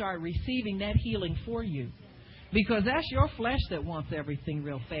forefront and start receiving that healing for you. Because that's your flesh that wants everything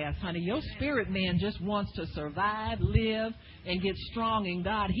real fast, honey. Your spirit man just wants to survive, live, and get strong in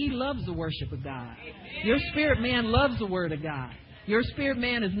God. He loves the worship of God. Your spirit man loves the Word of God. Your spirit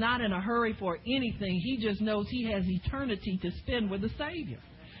man is not in a hurry for anything. He just knows he has eternity to spend with the Savior.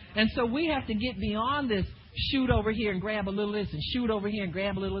 And so we have to get beyond this shoot over here and grab a little of this and shoot over here and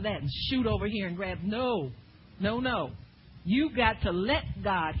grab a little of that and shoot over here and grab. No. You've got to let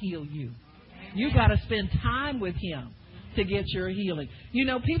God heal you. You've got to spend time with Him to get your healing. You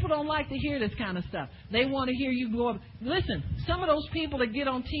know, people don't like to hear this kind of stuff. They want to hear you go up. Listen, some of those people that get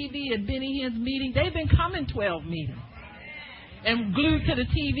on TV at Benny Hinn's meeting, they've been coming 12 meetings and glued to the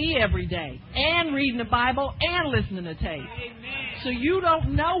TV every day and reading the Bible and listening to tape. So you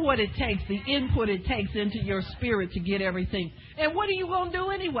don't know what it takes, the input it takes into your spirit to get everything. And what are you going to do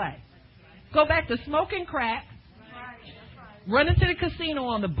anyway? Go back to smoking crack, running to the casino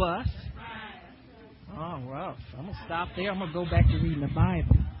on the bus. Oh, well, I'm going to stop there. I'm going to go back to reading the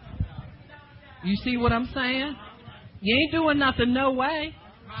Bible. You see what I'm saying? You ain't doing nothing no way.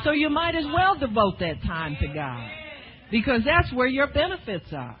 So you might as well devote that time to God, because that's where your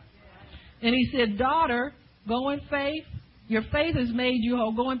benefits are. And he said, daughter, go in faith. Your faith has made you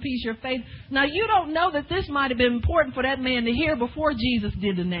whole. Go in peace, your faith. Now, you don't know that this might have been important for that man to hear before Jesus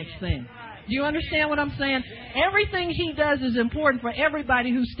did the next thing. Do you understand what I'm saying? Everything he does is important for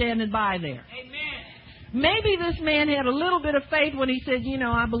everybody who's standing by there. Amen. Maybe this man had a little bit of faith when he said,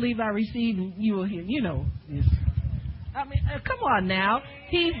 I believe I receive and you will hear. I mean, come on now.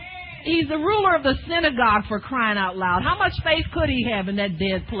 He's the ruler of the synagogue, for crying out loud. How much faith could he have in that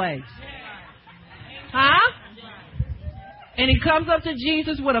dead place? Huh? And he comes up to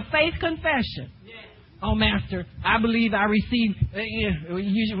Jesus with a faith confession. Oh, Master, I believe I received.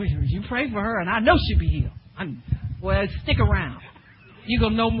 You pray for her, and I know she'll be healed. Well, stick around. You're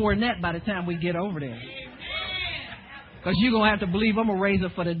going to know more than that by the time we get over there. Because you're going to have to believe I'm going to raise her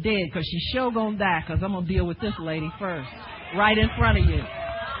for the dead, because she's sure going to die, because I'm going to deal with this lady first, right in front of you.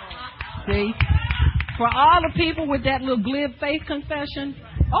 See? For all the people with that little glib faith confession,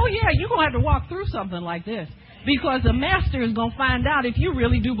 oh, yeah, you're going to have to walk through something like this. Because the master is going to find out if you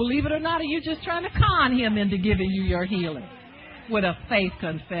really do believe it or not, or you're just trying to con him into giving you your healing with a faith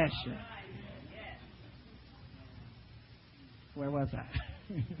confession. Where was I?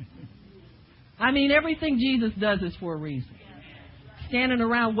 I mean, everything Jesus does is for a reason. Standing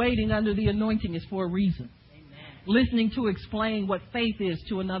around waiting under the anointing is for a reason. Listening to explain what faith is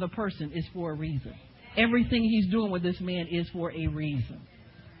to another person is for a reason. Everything he's doing with this man is for a reason.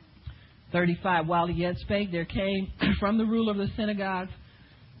 35, while he yet spake, there came from the ruler of the synagogue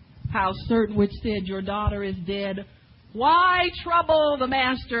house certain which said, your daughter is dead. Why trouble the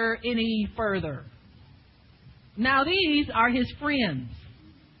master any further? Now these are his friends.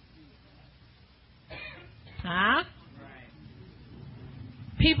 Huh?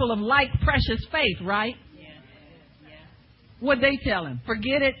 People of like precious faith, right? What'd they tell him?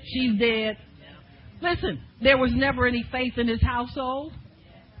 Forget it, she's dead. Listen, there was never any faith in his household.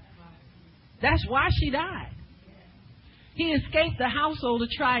 That's why she died. He escaped the household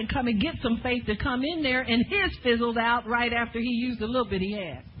to try and come and get some faith to come in there, and his fizzled out right after he used a little bit he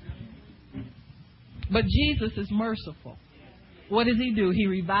had. But Jesus is merciful. What does he do? He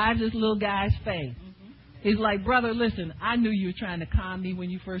revives this little guy's faith. He's like, brother, listen, I knew you were trying to con me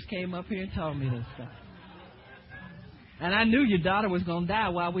when you first came up here and told me this stuff. And I knew your daughter was going to die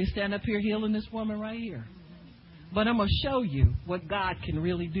while we stand up here healing this woman right here. But I'm going to show you what God can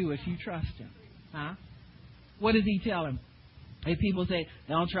really do if you trust him. Huh? What does he tell him? If people say,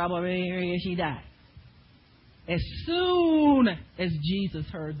 don't trouble me, she died. As soon as Jesus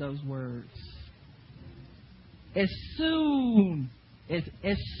heard those words, as soon as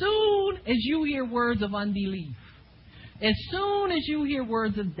you hear words of unbelief, as soon as you hear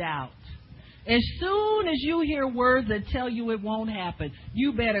words of doubt, as soon as you hear words that tell you it won't happen,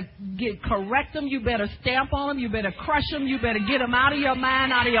 you better correct them, you better stamp on them, you better crush them, you better get them out of your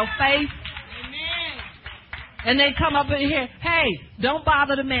mind, out of your face. And they come up in here, hey, don't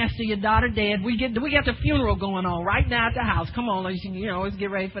bother the master, your daughter dead. We got the funeral going on right now at the house. Come on, let's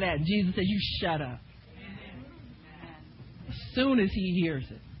get ready for that. And Jesus said, you shut up. As soon as he hears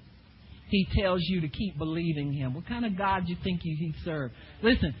it, he tells you to keep believing him. What kind of God do you think he served?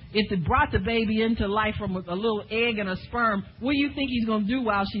 Listen, if they brought the baby into life from a little egg and a sperm, what do you think he's going to do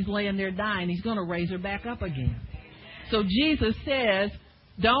while she's laying there dying? He's going to raise her back up again. So Jesus says,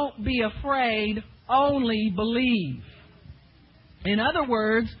 don't be afraid, only believe. In other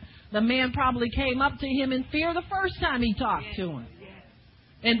words, the man probably came up to him in fear the first time he talked to him.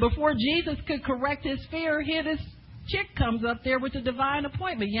 And before Jesus could correct his fear, here this chick comes up there with the divine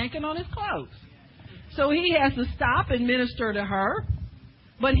appointment, yanking on his clothes. So he has to stop and minister to her.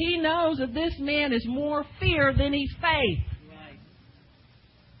 But he knows that this man is more fear than he's faith.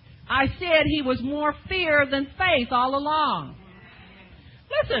 I said he was more fear than faith all along.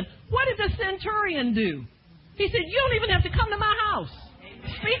 Listen, what did the centurion do? He said, you don't even have to come to my house.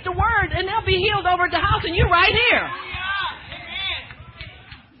 Speak the word and they'll be healed over at the house and you're right here.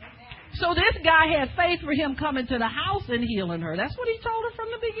 So this guy had faith for him coming to the house and healing her. That's what he told her from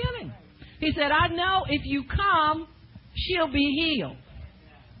the beginning. He said, I know if you come, she'll be healed.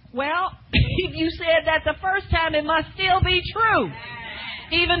 Well, if you said that the first time, it must still be true.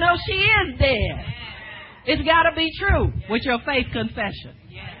 Even though she is dead. It's got to be true with your faith confession.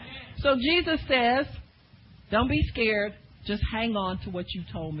 So Jesus says, don't be scared. Just hang on to what you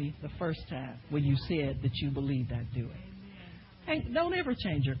told me the first time when you said that you believed I'd do it. And don't ever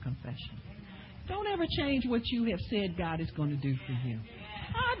change your confession. Don't ever change what you have said God is going to do for you.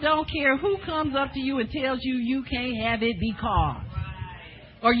 I don't care who comes up to you and tells you you can't have it because.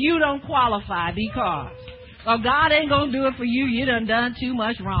 Or you don't qualify because. Or God ain't going to do it for you. You done too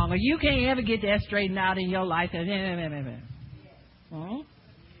much wrong. Or you can't ever get that straightened out in your life.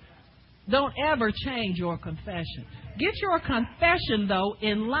 Don't ever change your confession. Get your confession, though,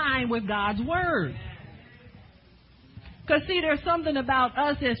 in line with God's word. Because, see, there's something about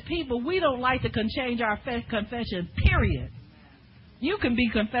us as people. We don't like to change our confession, period. You can be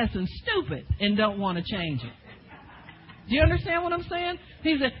confessing stupid and don't want to change it. Do you understand what I'm saying?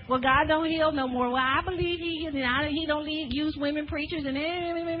 He said, well, God don't heal no more. Well, I believe he don't use women preachers and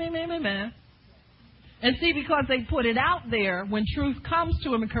And see, because they put it out there, when truth comes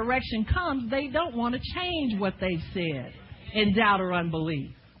to them and correction comes, they don't want to change what they've said in doubt or unbelief.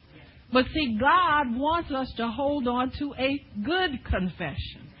 But see, God wants us to hold on to a good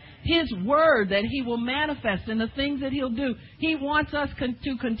confession. His word that he will manifest and the things that he'll do. He wants us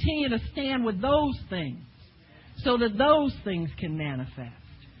to continue to stand with those things so that those things can manifest.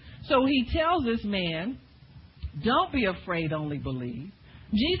 So he tells this man, don't be afraid, only believe.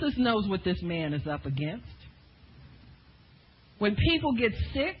 Jesus knows what this man is up against. When people get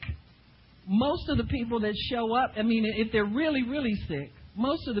sick, most of the people that show up, if they're really, really sick,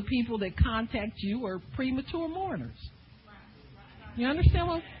 most of the people that contact you are premature mourners. You understand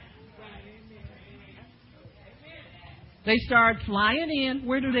what? They start flying in.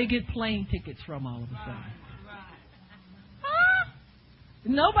 Where do they get plane tickets from all of a sudden?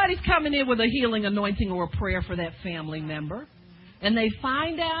 Nobody's coming in with a healing anointing or a prayer for that family member. And they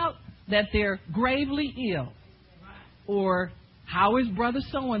find out that they're gravely ill. Or, how is brother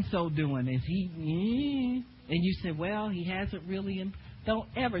so-and-so doing? Is he... And you say, well, he hasn't really... Don't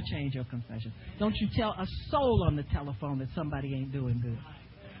ever change your confession. Don't you tell a soul on the telephone that somebody ain't doing good.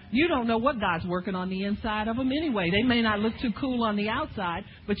 You don't know what God's working on the inside of them anyway. They may not look too cool on the outside,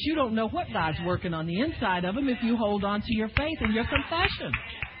 but you don't know what God's working on the inside of them if you hold on to your faith and your confession.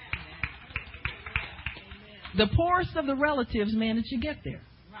 The poorest of the relatives manage to get there,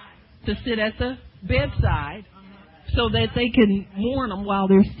 to sit at the bedside so that they can mourn them while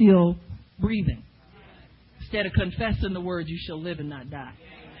they're still breathing. Instead of confessing the word, you shall live and not die.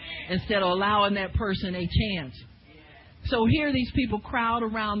 Instead of allowing that person a chance. So here these people crowd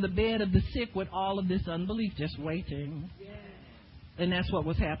around the bed of the sick with all of this unbelief, just waiting. And that's what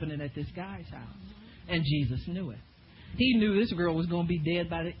was happening at this guy's house. And Jesus knew it. He knew this girl was going to be dead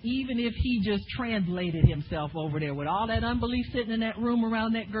by even if he just translated himself over there with all that unbelief sitting in that room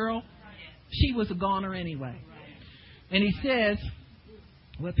around that girl, she was a goner anyway. And he says,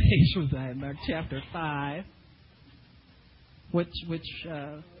 what page was I in? Mark chapter 5, which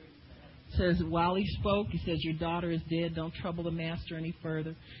says, while he spoke, he says, your daughter is dead. Don't trouble the master any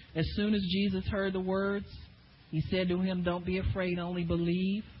further. As soon as Jesus heard the words, he said to him, don't be afraid, only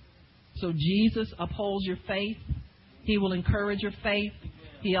believe. So Jesus upholds your faith. He will encourage your faith.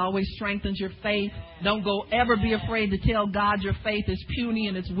 He always strengthens your faith. Don't ever be afraid to tell God your faith is puny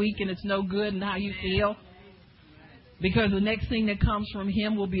and it's weak and it's no good and how you feel. Because the next thing that comes from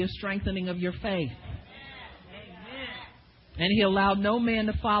him will be a strengthening of your faith. And he allowed no man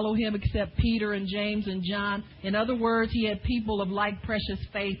to follow him except Peter and James and John. In other words, he had people of like precious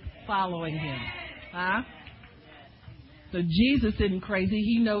faith following him. Huh? So Jesus isn't crazy.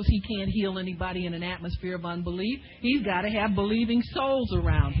 He knows he can't heal anybody in an atmosphere of unbelief. He's got to have believing souls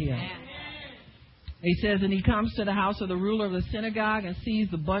around him. He says, and he comes to the house of the ruler of the synagogue and sees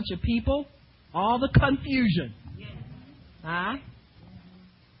the bunch of people, all the confusion. Huh?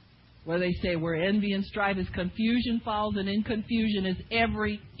 Where they say where envy and strife is confusion falls, and in confusion is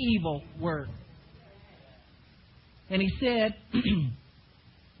every evil work. And he said,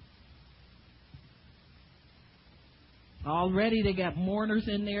 already they got mourners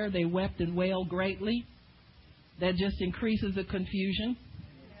in there. They wept and wailed greatly. That just increases the confusion.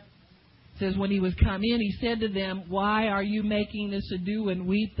 It says when he was come in, he said to them, why are you making this ado and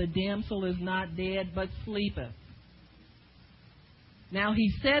weep? The damsel is not dead, but sleepeth. Now,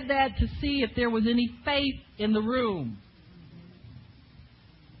 he said that to see if there was any faith in the room.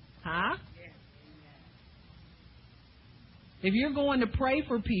 Huh? If you're going to pray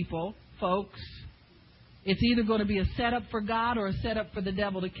for people, folks, it's either going to be a setup for God or a setup for the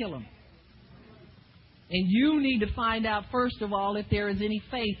devil to kill them. And you need to find out, first of all, if there is any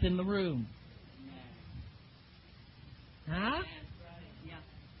faith in the room. Huh?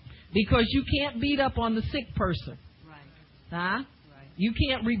 Because you can't beat up on the sick person. Huh? You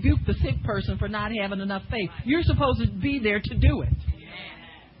can't rebuke the sick person for not having enough faith. You're supposed to be there to do it,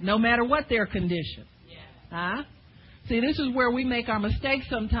 no matter what their condition. Huh? See, this is where we make our mistakes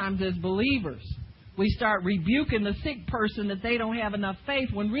sometimes as believers. We start rebuking the sick person that they don't have enough faith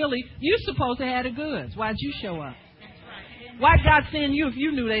when really you're supposed to have the goods. Why'd you show up? Why'd God send you if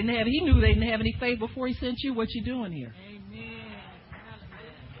you knew they didn't have? He knew they didn't have any faith before he sent you. What you doing here?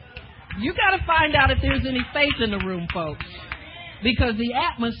 You got to find out if there's any faith in the room, folks. Because the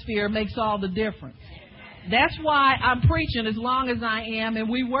atmosphere makes all the difference. That's why I'm preaching as long as I am, and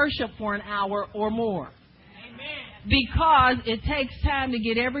we worship for an hour or more. Because it takes time to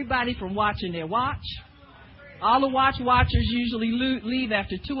get everybody from watching their watch. All the watchers usually leave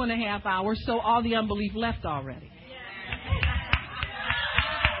after 2.5 hours, so all the unbelief left already.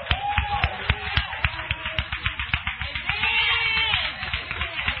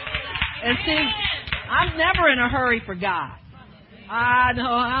 And see, I'm never in a hurry for God. I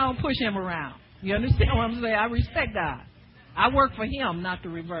don't push him around. You understand what I'm saying? I respect God. I work for him, not the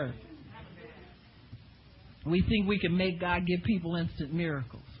reverse. We think we can make God give people instant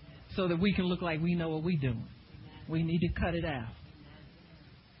miracles so that we can look like we know what we're doing. We need to cut it out.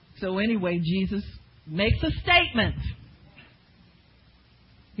 So anyway, Jesus makes a statement.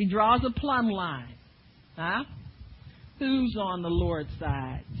 He draws a plumb line. Huh? Who's on the Lord's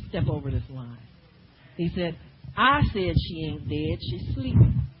side? Step over this line. He said, I said she ain't dead, she's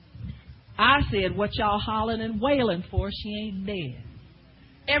sleeping. I said what y'all hollering and wailing for, she ain't dead.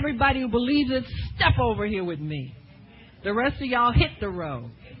 Everybody who believes it, step over here with me. The rest of y'all hit the road.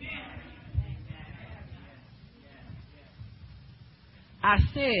 I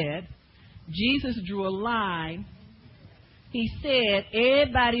said, Jesus drew a line. He said,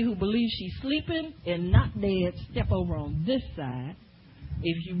 everybody who believes she's sleeping and not dead, step over on this side.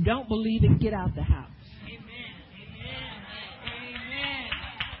 If you don't believe it, get out the house.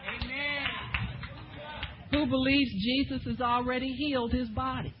 Who believes Jesus has already healed his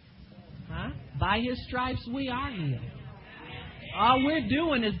body? Huh? By his stripes we are healed. All we're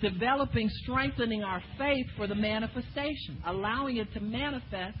doing is developing, strengthening our faith for the manifestation, allowing it to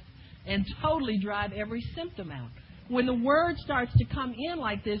manifest and totally drive every symptom out. When the word starts to come in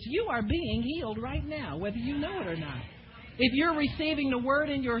like this, you are being healed right now, whether you know it or not. If you're receiving the word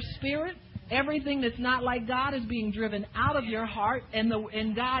in your spirit, everything that's not like God is being driven out of your heart,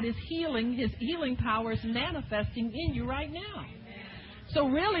 and God is healing. His healing power is manifesting in you right now. So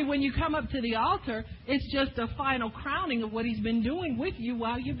really, when you come up to the altar, it's just a final crowning of what he's been doing with you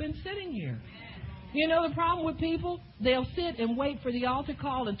while you've been sitting here. You know the problem with people? They'll sit and wait for the altar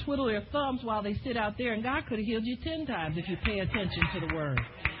call and twiddle their thumbs while they sit out there, and God could have healed you 10 times if you pay attention to the word.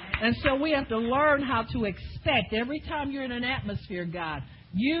 And so we have to learn how to expect. Every time you're in an atmosphere, God,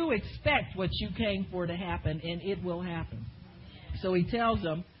 you expect what you came for to happen, and it will happen. So he tells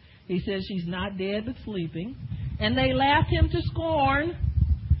them, he says, she's not dead but sleeping. And they laughed him to scorn.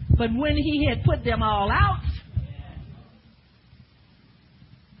 But when he had put them all out,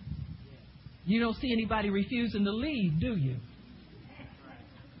 you don't see anybody refusing to leave, do you?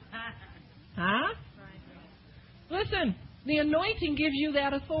 Huh? Listen, the anointing gives you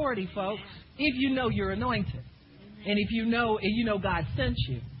that authority, folks, if you know you're anointed. And if you know God sent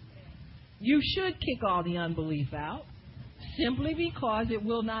you. You should kick all the unbelief out, simply because it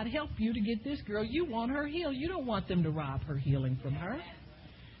will not help you to get this girl. You want her healed. You don't want them to rob her healing from her.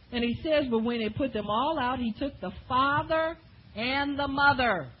 And he says, but when they put them all out, he took the father and the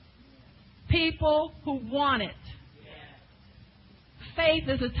mother. People who want it. Faith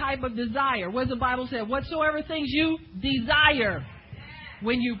is a type of desire. What does the Bible say? Whatsoever things you desire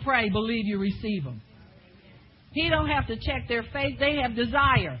when you pray, believe you receive them. He don't have to check their faith. They have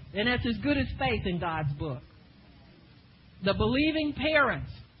desire. And that's as good as faith in God's book. The believing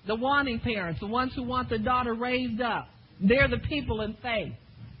parents, the wanting parents, the ones who want the daughter raised up, they're the people in faith.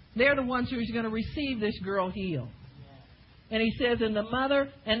 They're the ones who's going to receive this girl healed. And he says, and the mother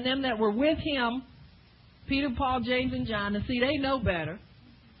and them that were with him, Peter, Paul, James, and John, and see, they know better,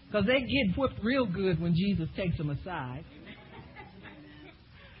 because they get whipped real good when Jesus takes them aside.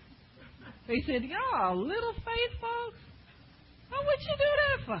 They said, y'all, little faith, folks? Oh, what you do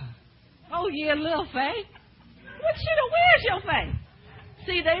that for? Oh, yeah, little faith. Where's your faith?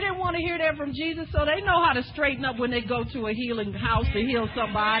 See, they didn't want to hear that from Jesus, so they know how to straighten up when they go to a healing house to heal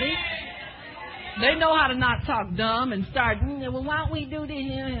somebody. They know how to not talk dumb and start, well, why don't we do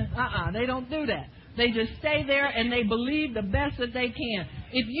this? They don't do that. They just stay there and they believe the best that they can.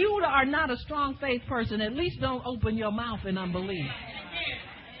 If you are not a strong faith person, at least don't open your mouth in unbelief.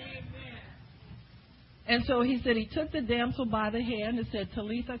 And so he said, he took the damsel by the hand and said,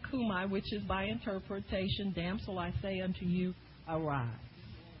 Talitha Kumai, which is by interpretation, damsel, I say unto you, arise.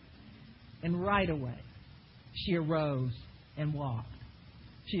 And right away, she arose and walked.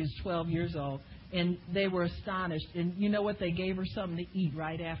 She was 12 years old. And they were astonished. And you know what? They gave her something to eat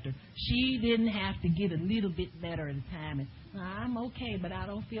right after. She didn't have to get a little bit better in time. And I'm okay, but I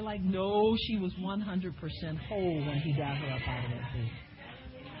don't feel like. No, she was 100% whole when he got her up out of that bed.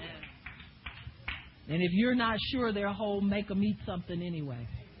 And if you're not sure they're whole, make them eat something anyway.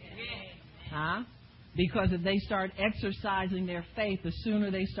 Huh? Because if they start exercising their faith, the sooner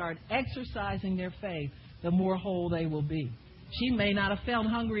they start exercising their faith, the more whole they will be. She may not have felt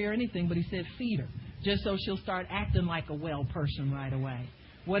hungry or anything, but he said feed her, just so she'll start acting like a well person right away.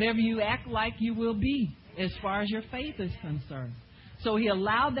 Whatever you act like, you will be, as far as your faith is concerned. So he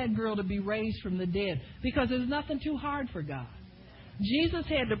allowed that girl to be raised from the dead, because there's nothing too hard for God. Jesus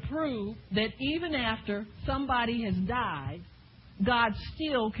had to prove that even after somebody has died, God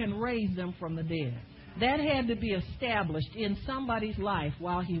still can raise them from the dead. That had to be established in somebody's life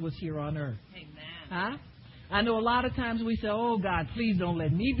while he was here on earth. Amen. Huh? I know a lot of times we say, oh, God, please don't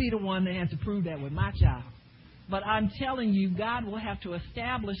let me be the one that has to prove that with my child. But I'm telling you, God will have to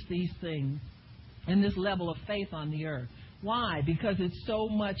establish these things in this level of faith on the earth. Why? Because it's so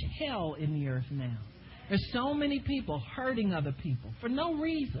much hell in the earth now. There's so many people hurting other people for no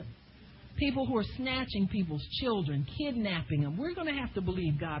reason. People who are snatching people's children, kidnapping them. We're going to have to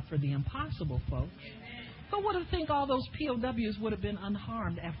believe God for the impossible, folks. Who would have think all those POWs would have been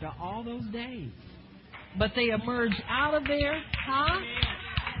unharmed after all those days? But they emerged out of there, huh?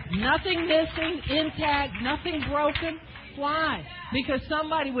 Nothing missing, intact, nothing broken. Why? Because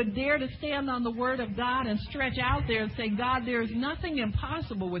somebody would dare to stand on the Word of God and stretch out there and say, God, there is nothing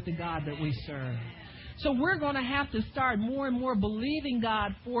impossible with the God that we serve. So we're going to have to start more and more believing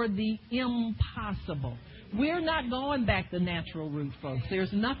God for the impossible. We're not going back the natural route, folks.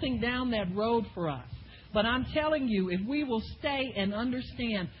 There's nothing down that road for us. But I'm telling you, if we will stay and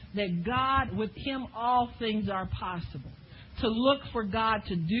understand that God, with Him, all things are possible, to look for God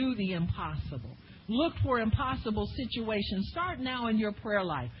to do the impossible. Look for impossible situations. Start now in your prayer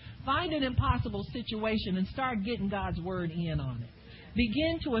life. Find an impossible situation and start getting God's word in on it.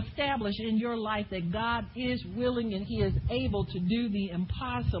 Begin to establish in your life that God is willing and He is able to do the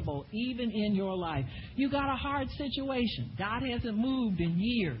impossible even in your life. You got a hard situation. God hasn't moved in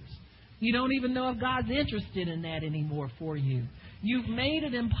years. You don't even know if God's interested in that anymore for you. You've made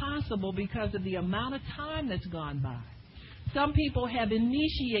it impossible because of the amount of time that's gone by. Some people have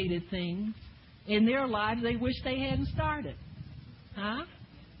initiated things in their lives they wish they hadn't started. Huh?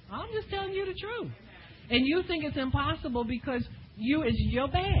 I'm just telling you the truth. And you think it's impossible because you're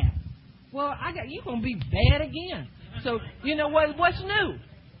bad. Well, you're going to be bad again. So, you know what's new?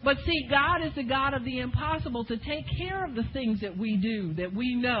 But see, God is the God of the impossible to take care of the things that we do, that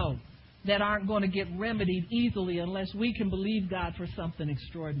we know that aren't going to get remedied easily unless we can believe God for something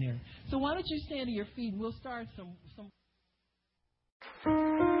extraordinary. So why don't you stand to your feet and we'll start some...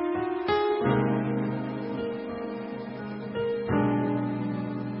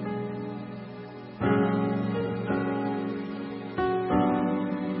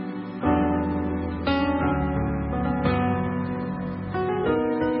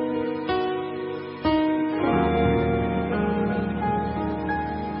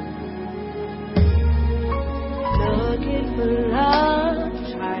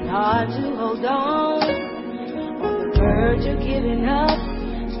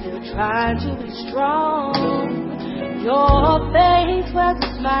 Trying to be strong. Your face was a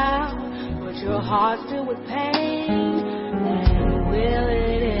smile, but your heart's filled with pain. And will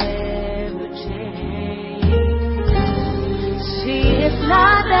it ever change? See, it's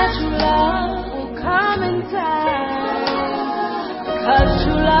not that true love will come in time, because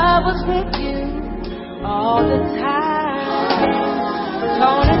true love was with you all the time.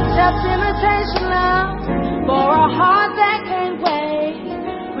 Don't accept imitation love for a heart that can't wait.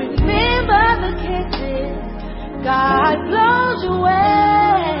 Remember the kisses God blows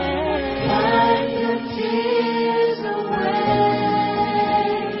away. Wipe your tears away.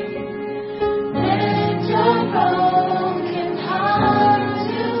 Let your broken heart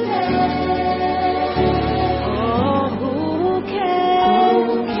today. Oh, who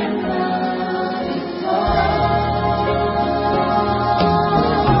can love you so?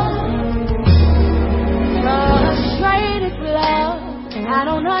 Frustrated love, I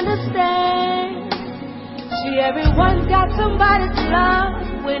don't understand. See, everyone's got somebody to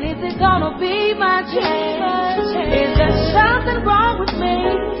love. When is it gonna be my chance? Is there something wrong with me?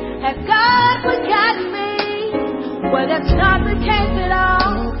 Has God forgotten me? Well, that's not the case at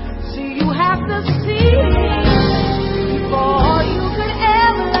all. See, you have to see before you could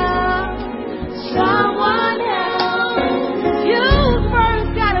ever love someone else. You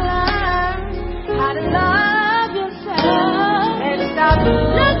first gotta learn how to love yourself. Stop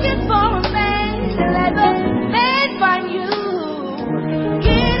looking for a man and let the man find you.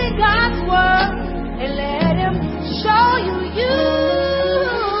 Get in God's word and let Him show you you.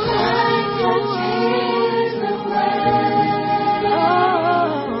 Wipe your tears away.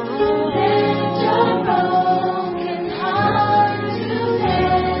 Oh.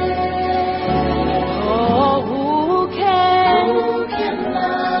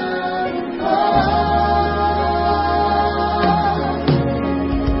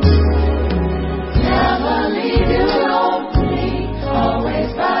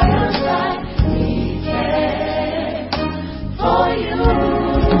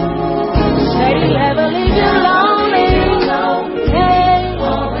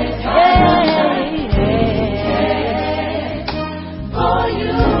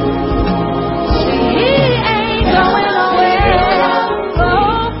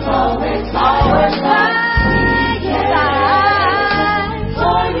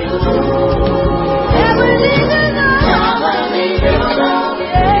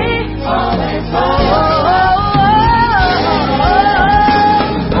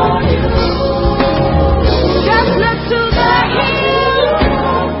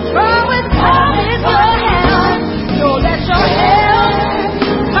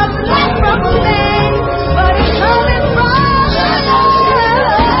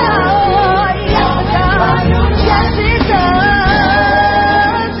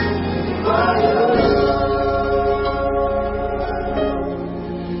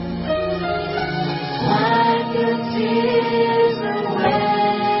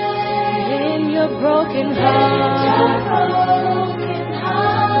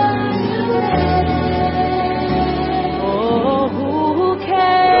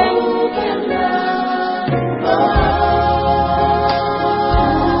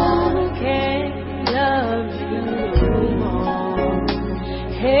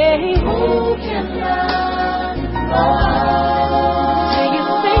 Hey, who can love you more? So you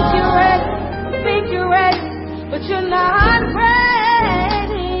think you're ready, but you're not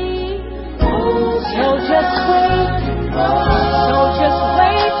ready. So just wait. So just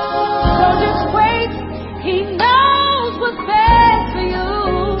wait. So just wait. He knows what's best for you.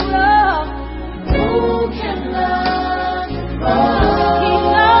 Love. Who can love you more? He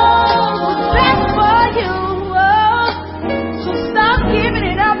knows what's best for you. So stop giving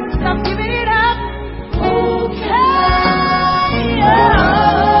it up. Stop giving it up. Who can love you?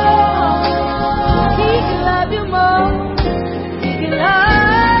 He can love you more. He can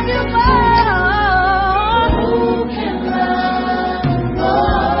love you more. Who can love you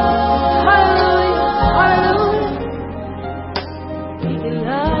more? Hallelujah, hallelujah. He can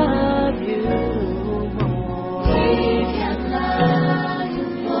love you more. He can love you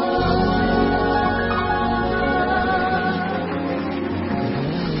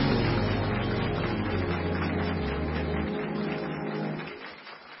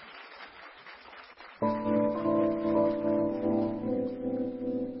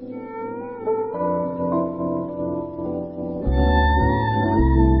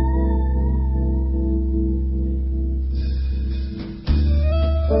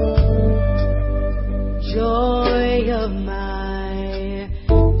joy of my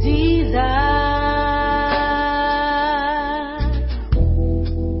desire,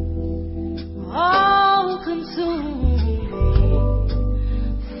 all consuming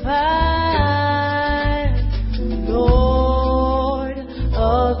fire, Lord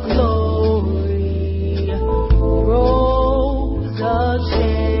of glory, rose of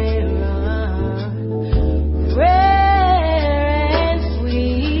Sharon, rare and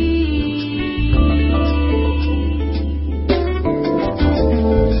sweet.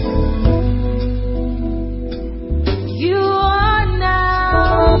 You are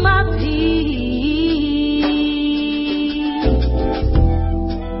now my peace,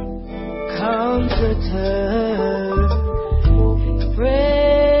 comforter,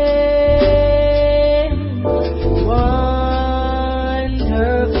 friend,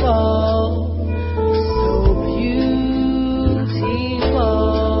 wonderful, so beautiful.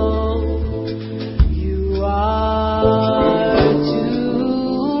 You are to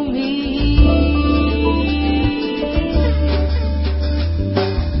me.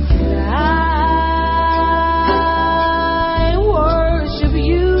 I worship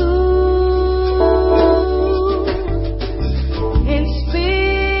you in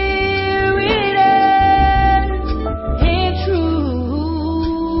spirit and in truth.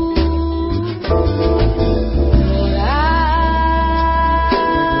 Lord, I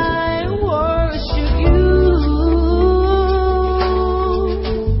worship you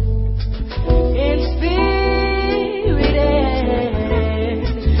in spirit and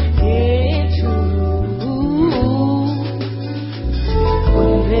in truth.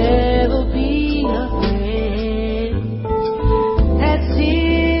 Will never be a friend that's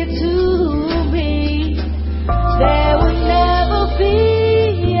dear to me. There will never be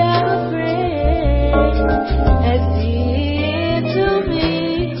a friend that's dear to me.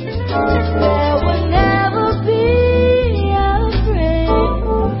 There will never be a friend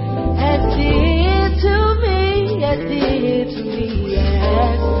as dear to me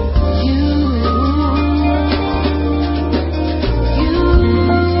as you.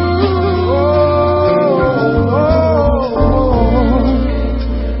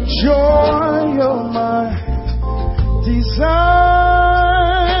 Joy of my desire,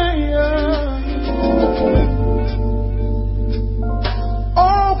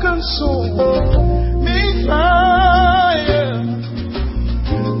 all consuming fire,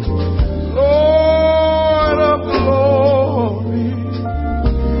 Lord of glory,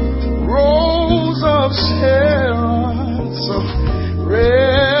 rose of Sharon, so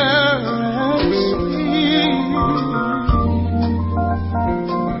rare and sweet.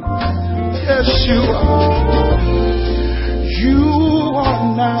 Yes, you are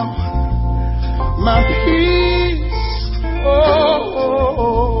now my peace,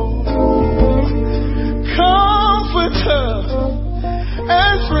 comforter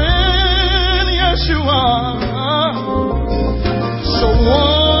and friend. Yes, you are so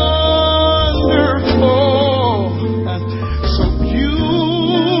wonderful and so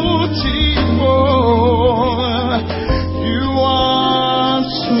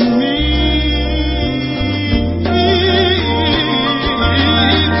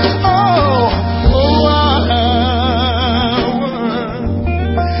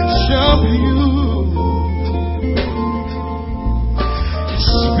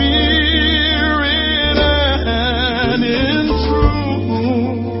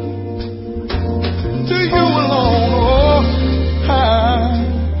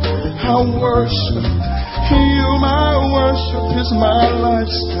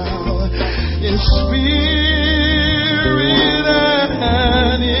lifestyle in spirit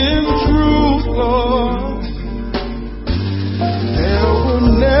and in truth, Lord. There will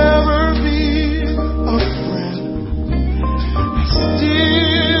never be a friend as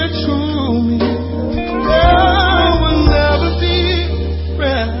dear to me. There will never be a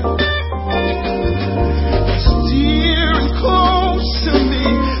friend as dear and close to me.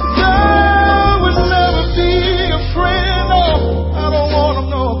 There will never be a friend, oh, I don't want to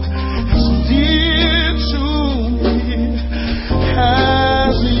know, as dear to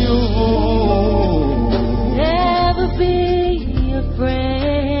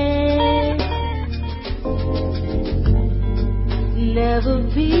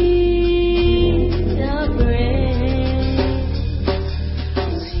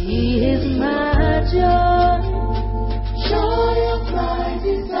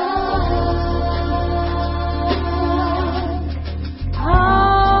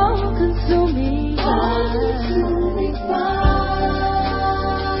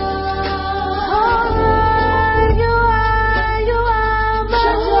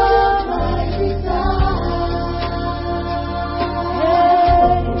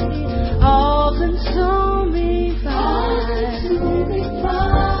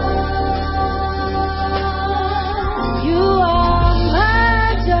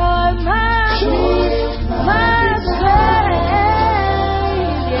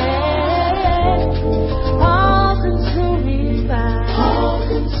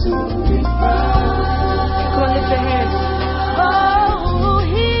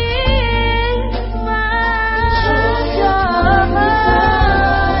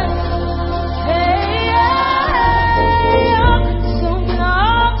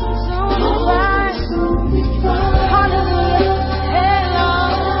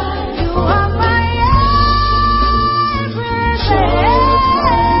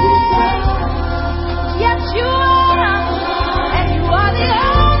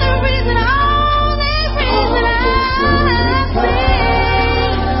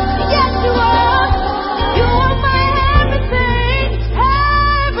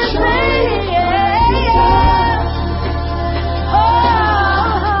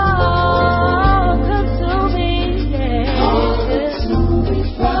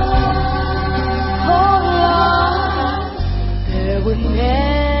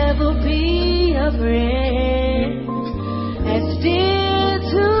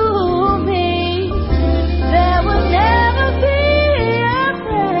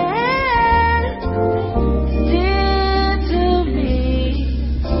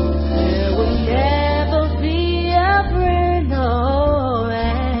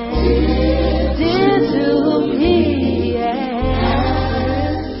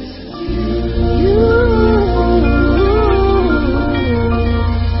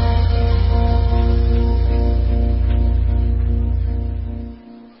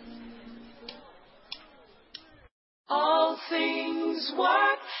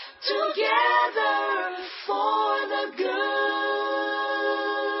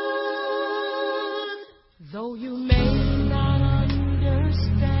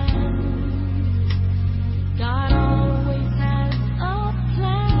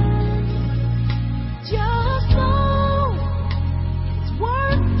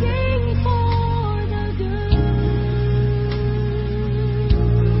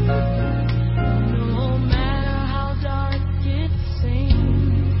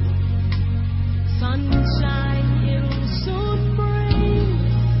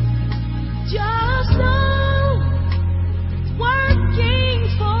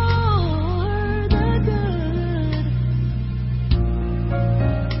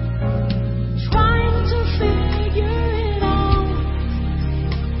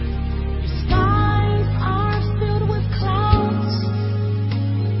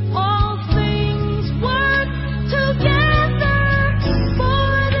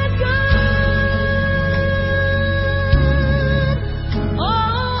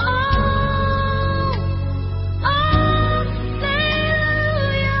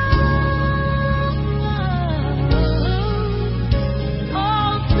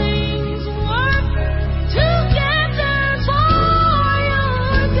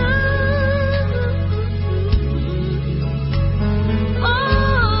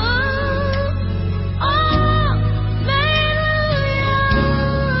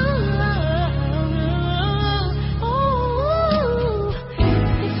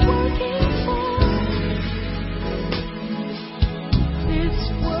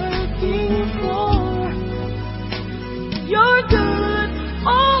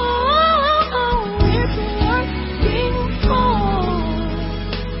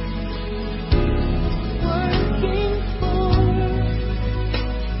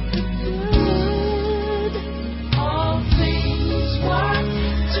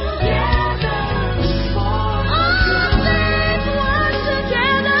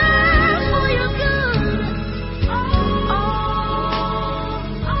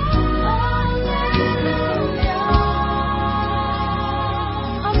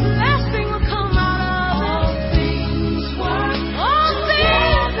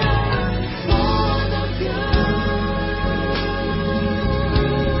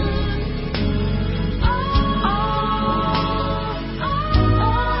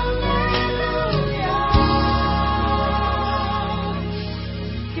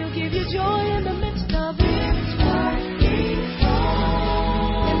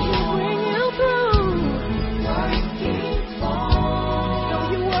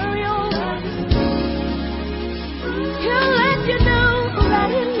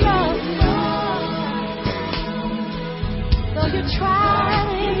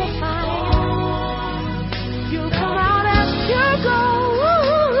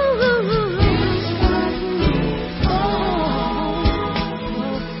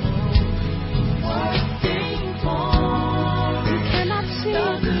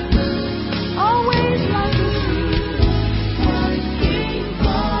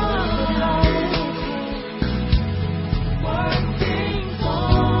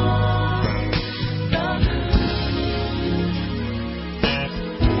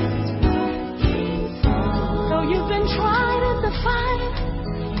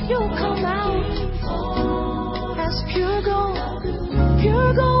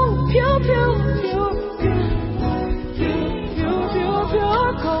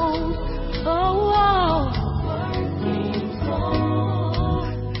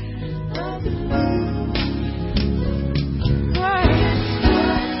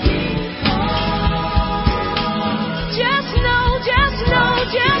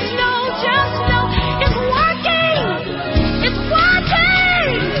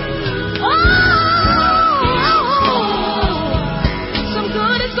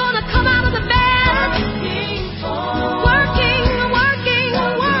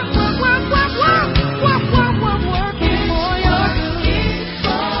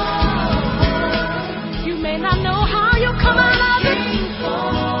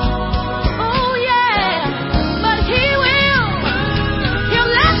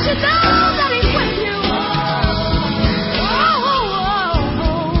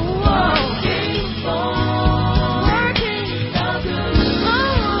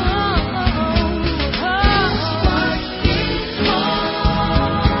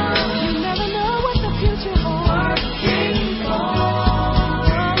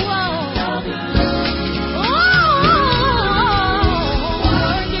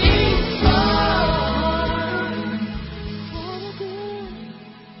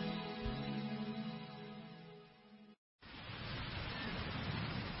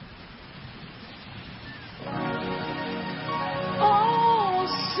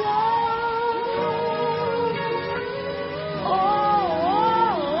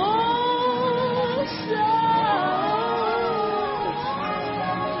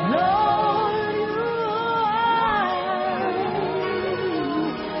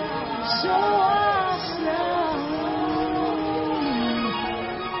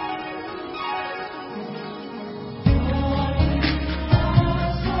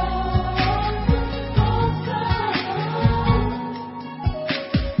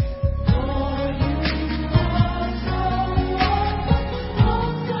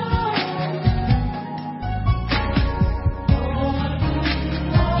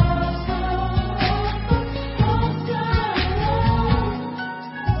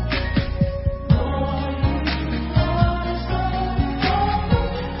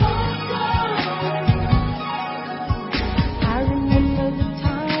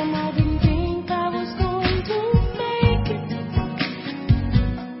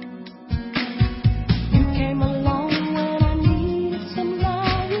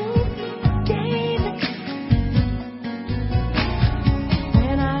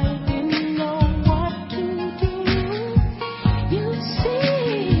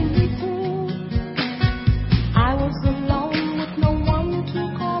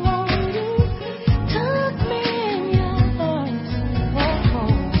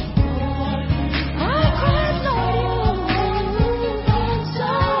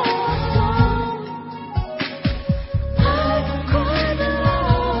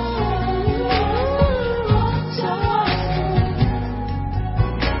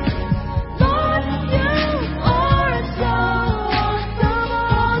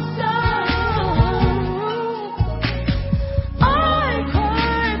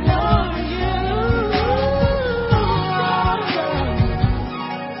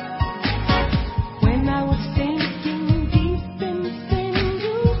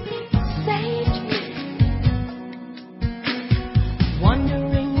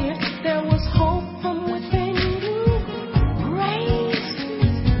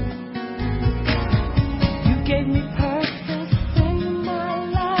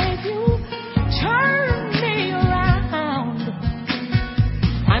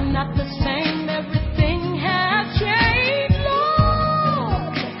not the same. Everything has changed,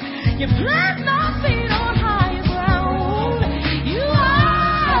 Lord. You plant my feet on higher ground. You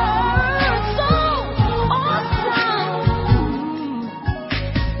are so awesome.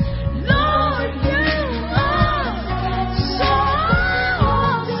 Lord, you are so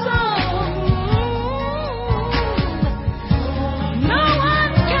awesome. No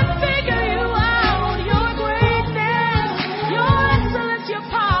one can figure you out. Your greatness, your excellence, your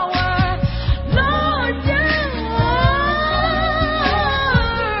power. Lord, you are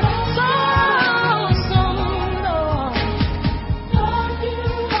so awesome, Lord. Lord, you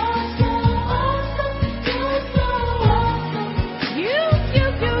are so awesome. You're so awesome. You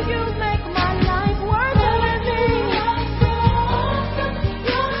make my life worth living. You're so awesome.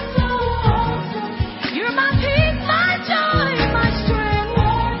 You're so awesome. You're my peace, my joy, my strength.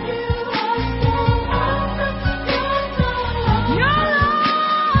 Lord, you are so awesome. You're so awesome. Your love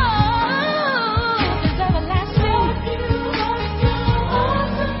is everlasting. You are so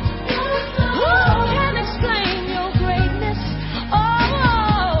awesome. You're so awesome. Who can explain your greatness?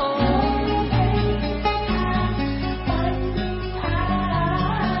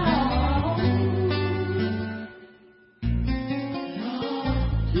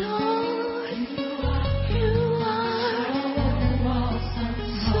 Lord, you are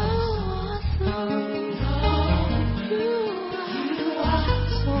so awesome. You are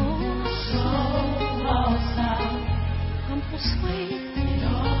so awesome. I'm persuaded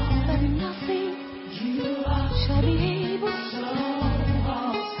that nothing shall be able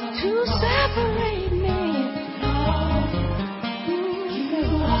to separate me.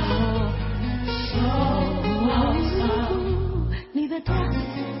 Neither death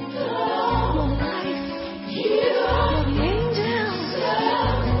nor life, nor the angels,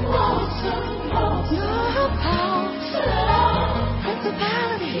 nor powers,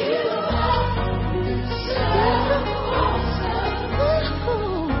 principality.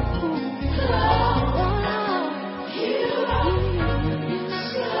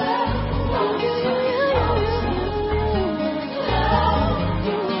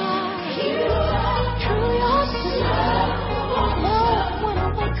 When I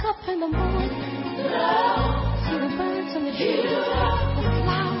wake up in the morning, see the birds and the trees, the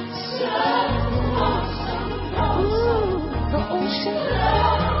flowers, the ocean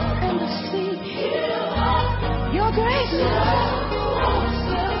and the sea. Your greatness,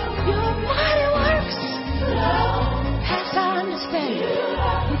 your mighty works, past our understanding.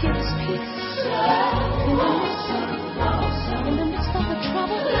 You give us peace in the midst of the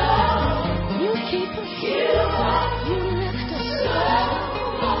trouble. You keep us. You lift us.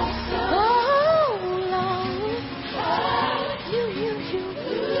 Oh Lord, you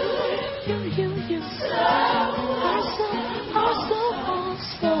are so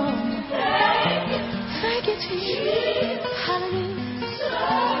awesome. Thank you, Jesus. Hallelujah.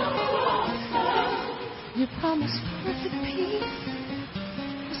 You promised perfect peace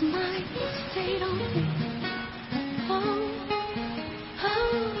was mine, stayed on me.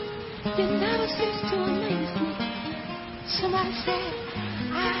 You never cease to amaze me. Somebody said,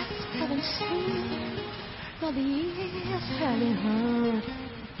 eyes haven't seen, nor the ears haven't heard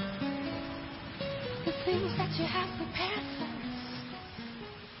the things that you have prepared for us.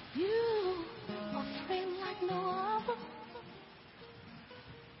 You are a friend like no other.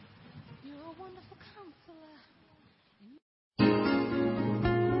 You're a wonderful counselor.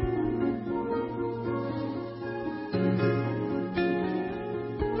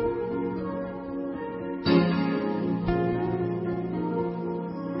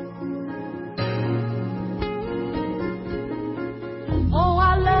 Oh,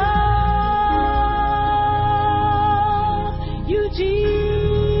 I love you, Jesus.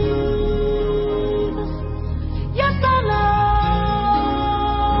 Yes, I love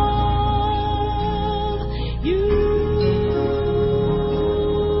you.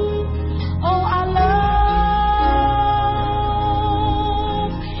 Oh, I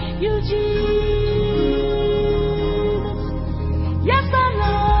love you, Jesus.